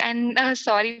 thank you. And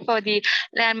sorry for the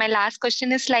my last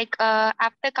question is like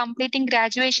after completing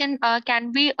graduation,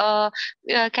 can we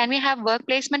have work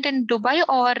placement in Dubai,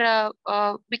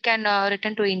 or we can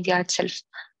return to India itself?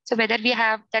 So whether we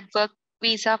have that work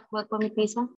permit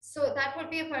visa? So that would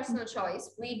be a personal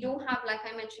choice. We do have, like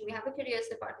I mentioned, we have a careers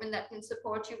department that can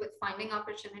support you with finding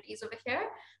opportunities over here.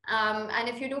 And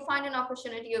if you do find an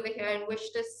opportunity over here and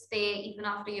wish to stay even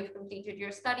after you've completed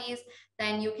your studies,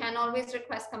 then you can always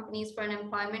request companies for an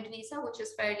employment visa, which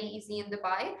is fairly easy in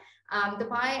Dubai.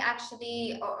 Dubai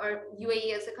actually, or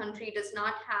UAE as a country, does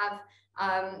not have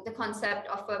the concept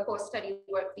of a post-study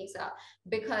work visa,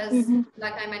 because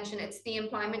like I mentioned, it's the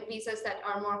employment visas that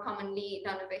are more commonly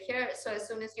done over here. So as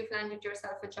soon as you've landed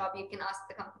yourself a job, you can ask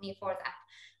the company for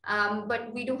that.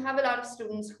 But we do have a lot of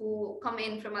students who come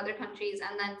in from other countries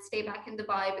and then stay back in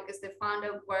Dubai because they've found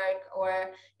a work,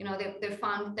 or they've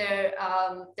found their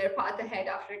path ahead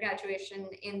after graduation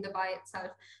in Dubai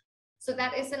itself. So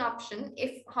that is an option.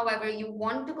 If, however, you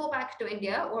want to go back to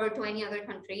India or to any other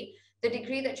country, the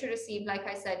degree that you receive, like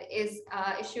I said, is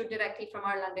issued directly from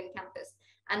our London campus.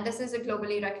 And this is a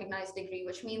globally recognized degree,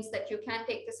 which means that you can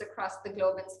take this across the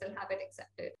globe and still have it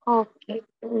accepted. Okay.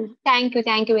 Thank you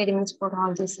very much for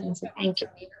all this answer. Thank you.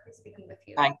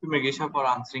 Thank you, Mrigisha, for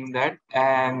answering that.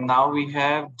 And now we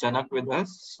have Janak with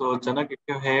us. So Janak, if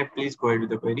you're here, please go ahead with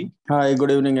the query. Hi,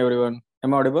 good evening, everyone.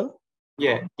 Am I audible?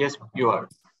 Yeah, yes, you are.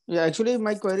 Yeah, actually,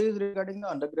 my query is regarding the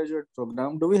undergraduate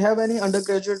program. Do we have any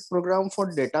undergraduate program for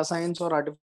data science or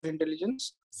artificial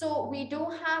intelligence? So we do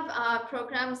have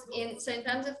programs in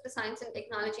terms of the science and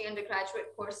technology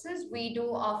undergraduate courses, we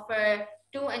do offer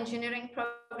 2 engineering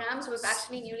programs. We've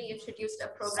actually newly introduced a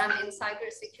program in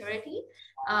cybersecurity.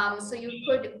 So you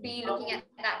could be looking at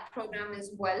that program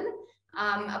as well.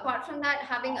 Apart from that,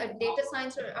 having a data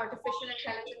science or artificial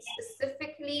intelligence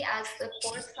specifically as the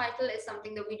course title is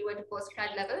something that we do at a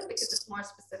postgrad level because it's more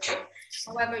specific.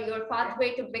 However, your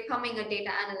pathway to becoming a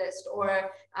data analyst or,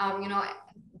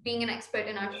 being an expert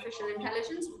in artificial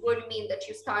intelligence would mean that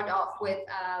you start off with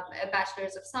a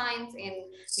bachelor's of science in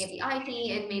maybe IT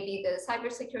and maybe the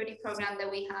cybersecurity program that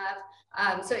we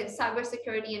have. So it's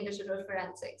cybersecurity and digital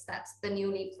forensics. That's the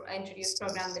newly introduced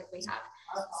program that we have.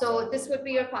 So this would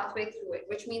be your pathway through it,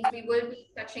 which means we will be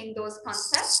touching those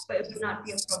concepts, but it would not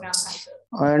be a program title.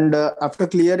 And after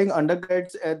clearing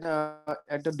undergrads at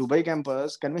the Dubai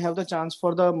campus, can we have the chance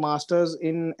for the masters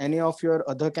in any of your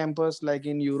other campus, like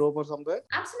in Europe or somewhere?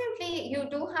 Absolutely, you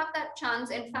do have that chance.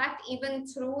 In fact, even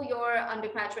through your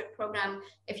undergraduate program,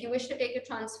 if you wish to take a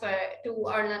transfer to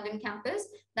our London campus,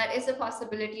 that is a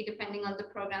possibility depending on the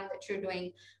program that you're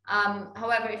doing.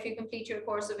 However, if you complete your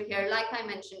course over here, like I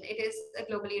mentioned, it is a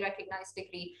globally recognized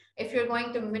degree. If you're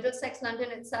going to Middlesex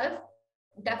London itself,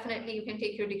 definitely you can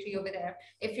take your degree over there.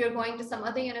 If you're going to some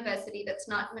other university that's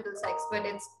not Middlesex, but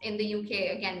it's in the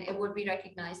UK, again, it would be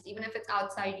recognized. Even if it's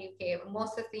outside UK,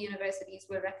 most of the universities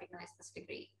will recognize this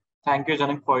degree. Thank you,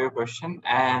 Janak, for your question.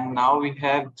 And now we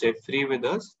have Jeffrey with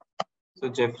us. So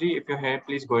Jeffrey, if you're here,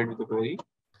 please go ahead with the query.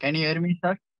 Can you hear me,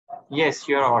 sir? Yes,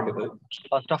 you are audible.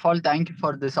 First of all, thank you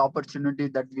for this opportunity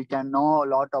that we can know a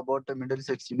lot about the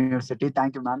Middlesex University.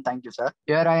 Thank you, ma'am. Thank you, sir.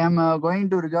 Here I am going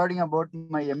to regarding about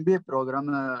my MBA program.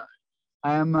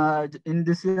 I am in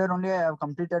this year only I have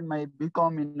completed my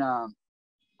BCom in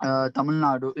Tamil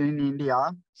Nadu in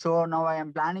India. So now I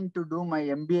am planning to do my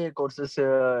MBA courses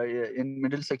in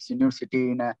Middlesex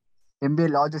University in MBA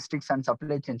Logistics and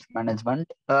Supply Chain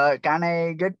Management. Can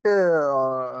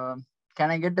can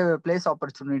I get a place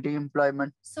opportunity,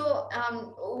 employment? So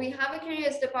we have a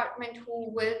careers department who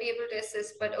will be able to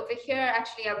assist, but over here,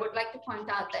 actually, I would like to point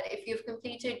out that if you've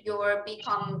completed your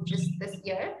BCom just this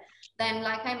year, then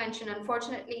like I mentioned,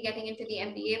 unfortunately, getting into the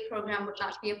MBA program would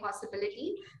not be a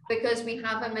possibility because we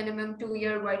have a minimum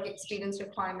 2-year work experience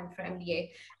requirement for MBA.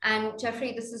 And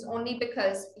Jeffrey, this is only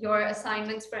because your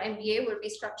assignments for MBA will be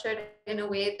structured in a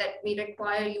way that we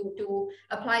require you to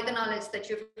apply the knowledge that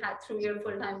you've had through your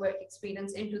full-time work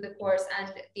experience into the course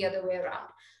and the other way around.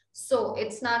 So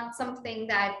it's not something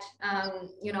that,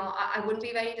 I wouldn't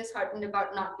be very disheartened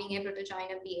about not being able to join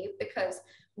MBA because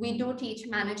we do teach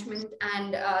management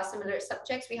and similar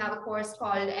subjects. We have a course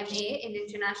called MA in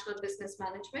International Business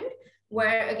Management,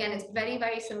 where again, it's very,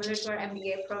 very similar to our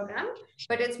MBA program,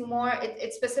 but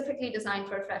it's specifically designed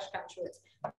for fresh graduates.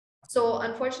 So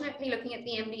unfortunately, looking at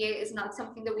the MBA is not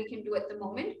something that we can do at the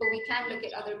moment, but we can look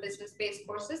at other business-based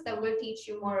courses that will teach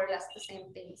you more or less the same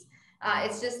things.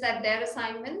 It's just that their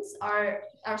assignments are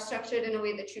structured in a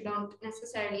way that you don't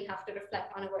necessarily have to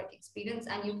reflect on a work experience,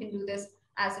 and you can do this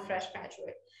as a fresh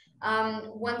graduate.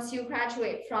 Once you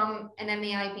graduate from an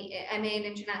MA in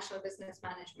International Business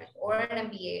Management or an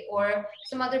MBA or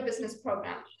some other business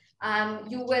program,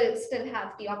 you will still have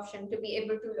the option to be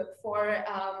able to look for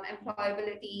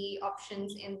employability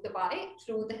options in Dubai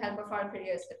through the help of our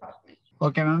careers department.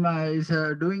 Okay, ma'am. Is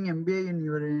doing MBA in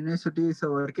your university is a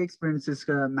work experience is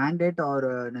a mandate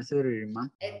or necessary,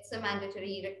 ma'am? It's a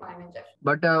mandatory requirement, Jeff.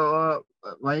 But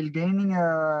while gaining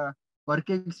work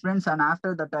experience and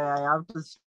after that I have to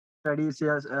study is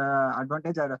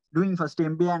advantage, or doing first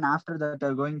MBA and after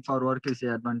that going for work is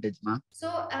the advantage, ma'am?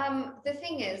 So the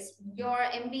thing is, your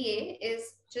MBA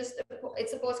is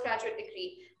it's a postgraduate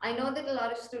degree. I know that a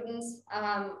lot of students,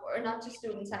 or not just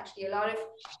students actually, a lot of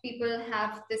people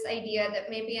have this idea that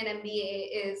maybe an MBA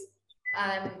is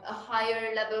a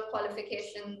higher level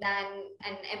qualification than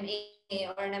an MA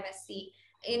or an MSc.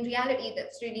 In reality,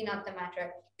 that's really not the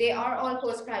matter. They are all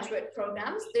postgraduate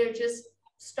programs. They're just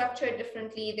structured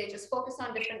differently. They just focus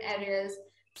on different areas.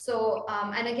 So,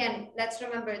 and again, let's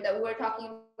remember that we're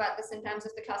talking about this in terms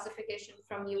of the classification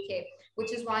from UK,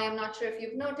 which is why I'm not sure if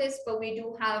you've noticed, but we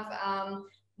do have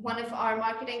one of our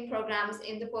marketing programs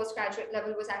in the postgraduate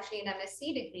level was actually an MSc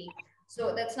degree.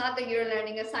 So that's not that you're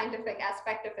learning a scientific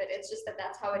aspect of it. It's just that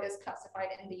that's how it is classified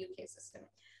in the UK system.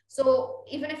 So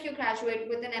even if you graduate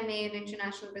with an MA in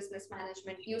International Business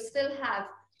Management, you still have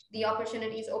the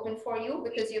opportunities open for you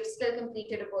because you've still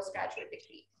completed a postgraduate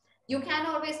degree. You can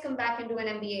always come back and do an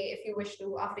MBA if you wish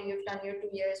to after you've done your 2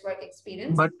 years work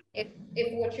experience. But if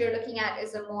what you're looking at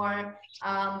is a more,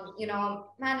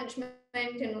 management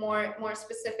and more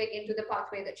specific into the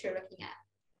pathway that you're looking at.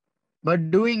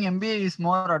 But doing MBA is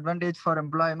more advantage for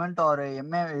employment, or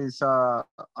MA is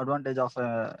advantage of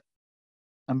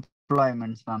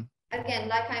employment, ma'am? Again,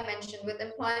 like I mentioned, with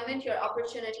employment, your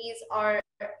opportunities are,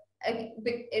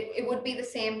 it would be the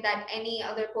same that any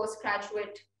other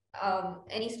postgraduate,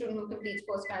 any student who completes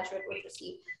postgraduate would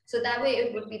receive. So that way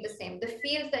it would be the same. The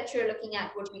field that you're looking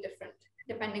at would be different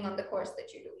depending on the course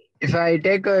that you do. If I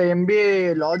take a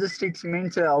MBA logistics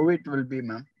means how it will be,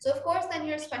 ma'am? So of course, then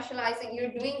you're specializing,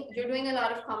 you're doing a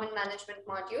lot of common management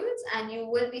modules and you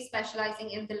will be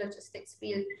specializing in the logistics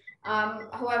field.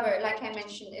 However, like I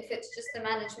mentioned, if it's just the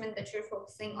management that you're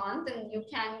focusing on, then you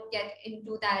can get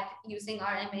into that using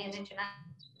our MA in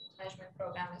International Management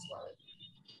program as well.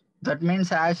 That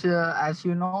means as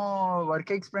you know, work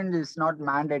experience is not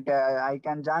mandate. I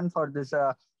can join for this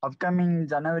upcoming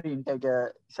January intake,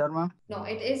 Sharma? No,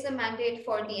 it is a mandate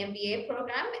for the MBA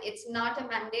program. It's not a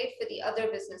mandate for the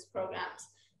other business programs.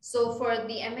 So for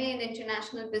the MA in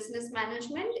International Business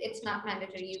Management, it's not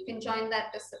mandatory. You can join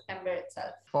that this September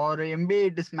itself. For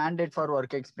MBA, it is mandate for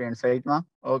work experience, right, ma'am?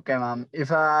 Okay, ma'am. If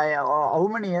how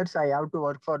many years I have to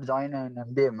work for join an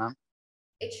MBA, ma'am?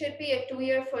 It should be a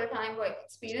 2-year full-time work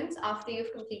experience after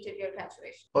you've completed your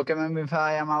graduation. Okay, ma'am. If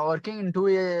I am working in 2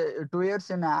 years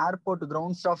in airport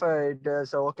ground staff, it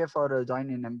is okay for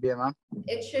joining MBA, ma'am?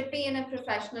 It should be in a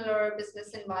professional or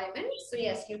business environment. So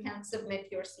yes, you can submit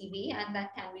your CV and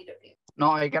that can be reviewed.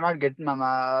 No, I cannot get, ma'am.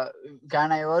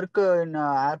 Can I work in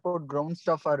airport ground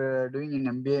staff or doing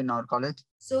an MBA in our college?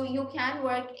 So you can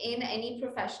work in any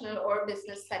professional or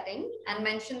business setting and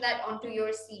mention that onto your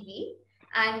CV.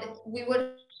 And we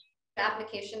would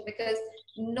application because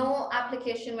no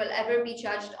application will ever be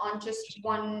judged on just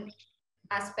one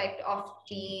aspect of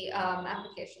the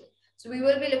application. So we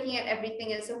will be looking at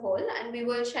everything as a whole and we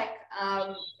will check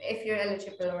if you're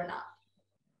eligible or not.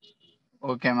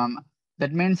 Okay, ma'am.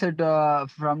 That means that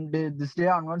from this day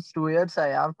onwards, 2 years I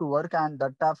have to work and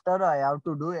that after I have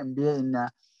to do MBA in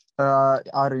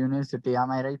our university. Am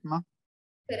I right, ma'am?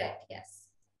 Correct, yes.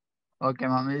 Okay,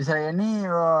 ma'am. Is there any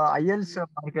IELTS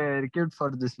required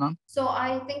for this, ma'am? So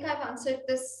I think I've answered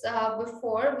this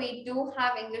before. We do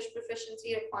have English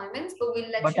proficiency requirements, but we'll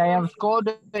let you know. But I have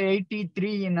scored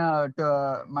 83 in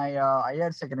my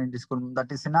higher secondary school.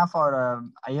 That is enough for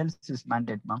IELTS is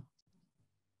mandate, ma'am.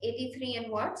 83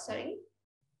 in what? Sorry?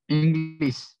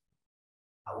 English.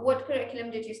 What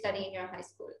curriculum did you study in your high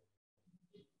school?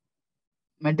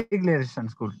 Matriculation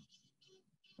school.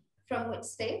 From which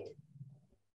state?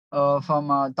 From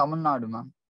Tamil Nadu,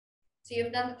 ma'am. So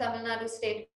you've done the Tamil Nadu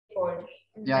State Board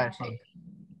in Yeah.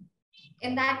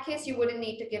 In that case, you wouldn't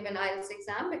need to give an IELTS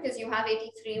exam because you have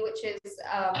 83, which is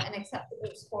an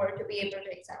acceptable score to be able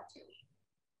to accept you.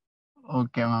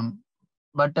 Okay, ma'am.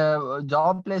 But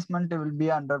job placement will be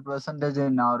 100%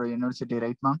 in our university,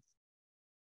 right, ma'am?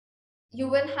 You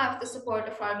will have the support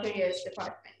of our careers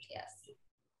department, yes.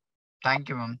 Thank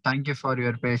you, ma'am. Thank you for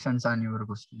your patience and your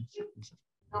questions.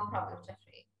 No problem,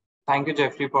 Jeffrey. Thank you,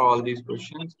 Jeffrey, for all these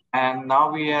questions. And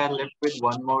now we are left with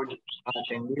one more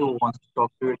attendee who wants to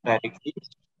talk to you directly.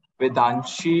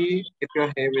 Vedanshi, if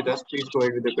you're here with us, please go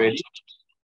ahead with the query.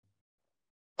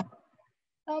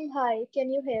 Hi,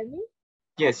 can you hear me?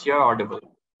 Yes, you're audible.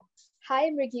 Hi,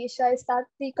 Mrigisha. Is that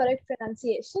the correct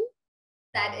pronunciation?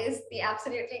 That is the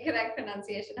absolutely correct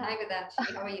pronunciation. Hi,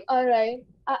 Vedanshi. How are you? All right.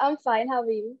 I'm fine. How are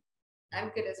you? I'm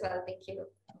good as well. Thank you.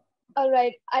 All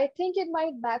right. I think it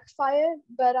might backfire,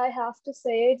 but I have to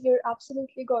say it. You're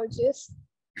absolutely gorgeous,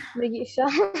 Mrigisha.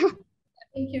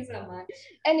 Thank you so much.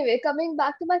 Anyway, coming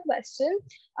back to my question,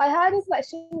 I had a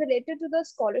question related to the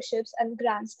scholarships and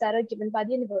grants that are given by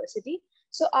the university.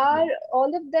 So are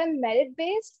all of them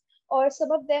merit-based or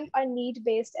some of them are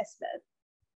need-based as well?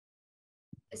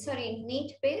 Sorry,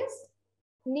 need-based?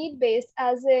 Need-based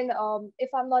as in if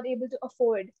I'm not able to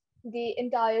afford the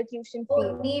entire tuition fee.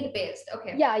 Oh, need-based.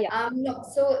 Okay. Yeah. No.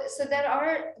 So there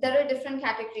are different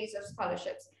categories of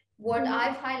scholarships. What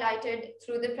I've highlighted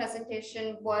through the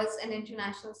presentation was an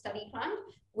international study grant,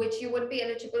 which you would be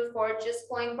eligible for just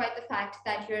going by the fact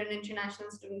that you're an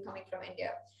international student coming from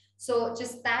India. So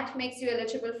just that makes you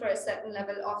eligible for a certain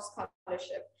level of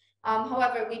scholarship.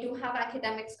 However, we do have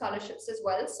academic scholarships as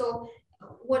well. So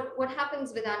what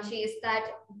happens, Vedanshi, is that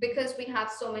because we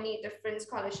have so many different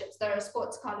scholarships, there are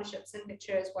sports scholarships in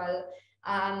picture as well.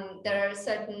 There are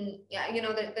certain,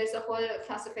 there's a whole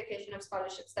classification of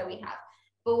scholarships that we have.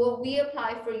 But what we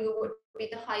apply for you would be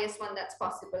the highest one that's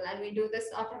possible. And we do this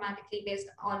automatically based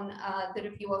on the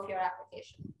review of your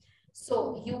application.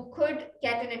 So you could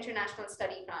get an international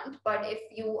study grant, but if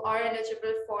you are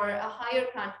eligible for a higher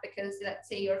grant because let's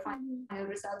say your final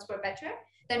results were better,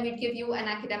 then we'd give you an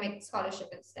academic scholarship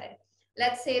instead.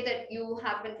 Let's say that you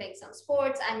have been playing some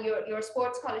sports and your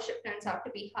sports scholarship turns out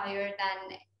to be higher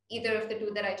than either of the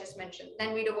two that I just mentioned,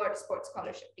 then we'd award a sports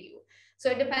scholarship to you.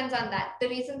 So it depends on that. The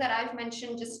reason that I've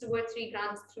mentioned just 2 or 3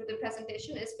 grants through the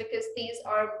presentation is because these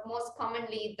are most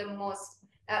commonly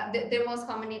they're most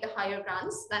commonly the higher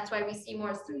grants. That's why we see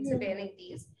more students availing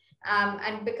these.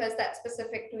 And because that's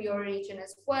specific to your region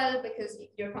as well, because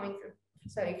you're coming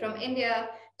from India,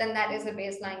 then that is a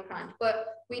baseline grant. But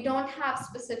we don't have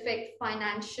specific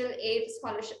financial aid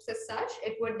scholarships as such.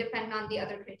 It would depend on the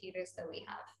other criteria that we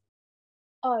have.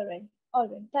 All right.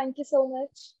 Thank you so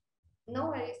much. No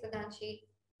worries, Vedanshi.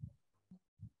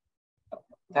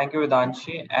 Thank you,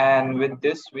 Vedanshi. And with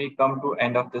this, we come to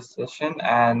end of this session.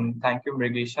 And thank you,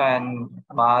 Mrigisha and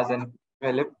Maz and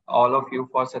Philip, all of you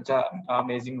for such an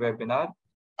amazing webinar.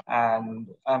 And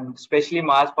especially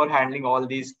Maz for handling all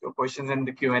these questions in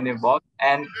the Q&A box.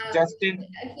 And Justin,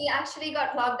 he actually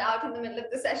got logged out in the middle of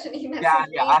the session. He messaged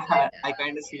me. I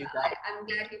kind of see that. I'm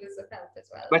glad he was of help as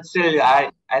well. But still,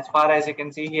 as far as I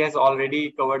can see, he has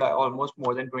already covered almost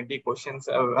more than 20 questions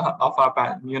of our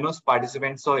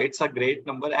participants. So it's a great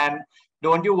number. And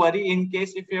don't you worry, in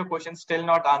case if your question still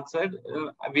not answered,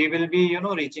 we will be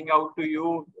reaching out to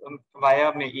you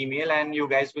via email, and you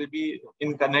guys will be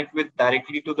in connect with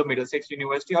directly to the Middlesex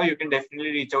University, or you can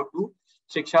definitely reach out to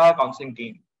Shiksha counseling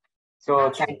team.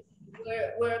 So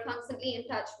we're constantly in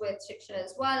touch with Shiksha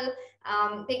as well.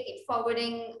 They keep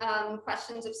forwarding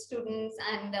questions of students,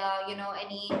 and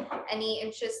any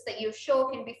interest that you show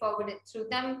can be forwarded through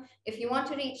them. If you want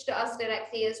to reach to us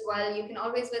directly as well, you can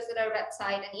always visit our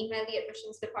website and email the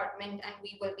admissions department, and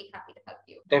we will be happy to help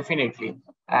you. Definitely.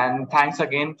 And thanks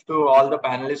again to all the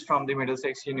panelists from the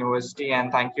Middlesex University,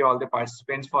 and thank you all the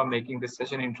participants for making this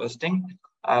session interesting.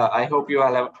 I hope you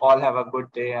all have a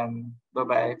good day, and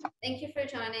bye-bye. Thank you for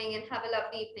joining, and have a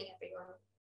lovely evening, everyone.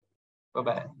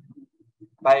 Bye-bye.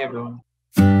 Bye, everyone.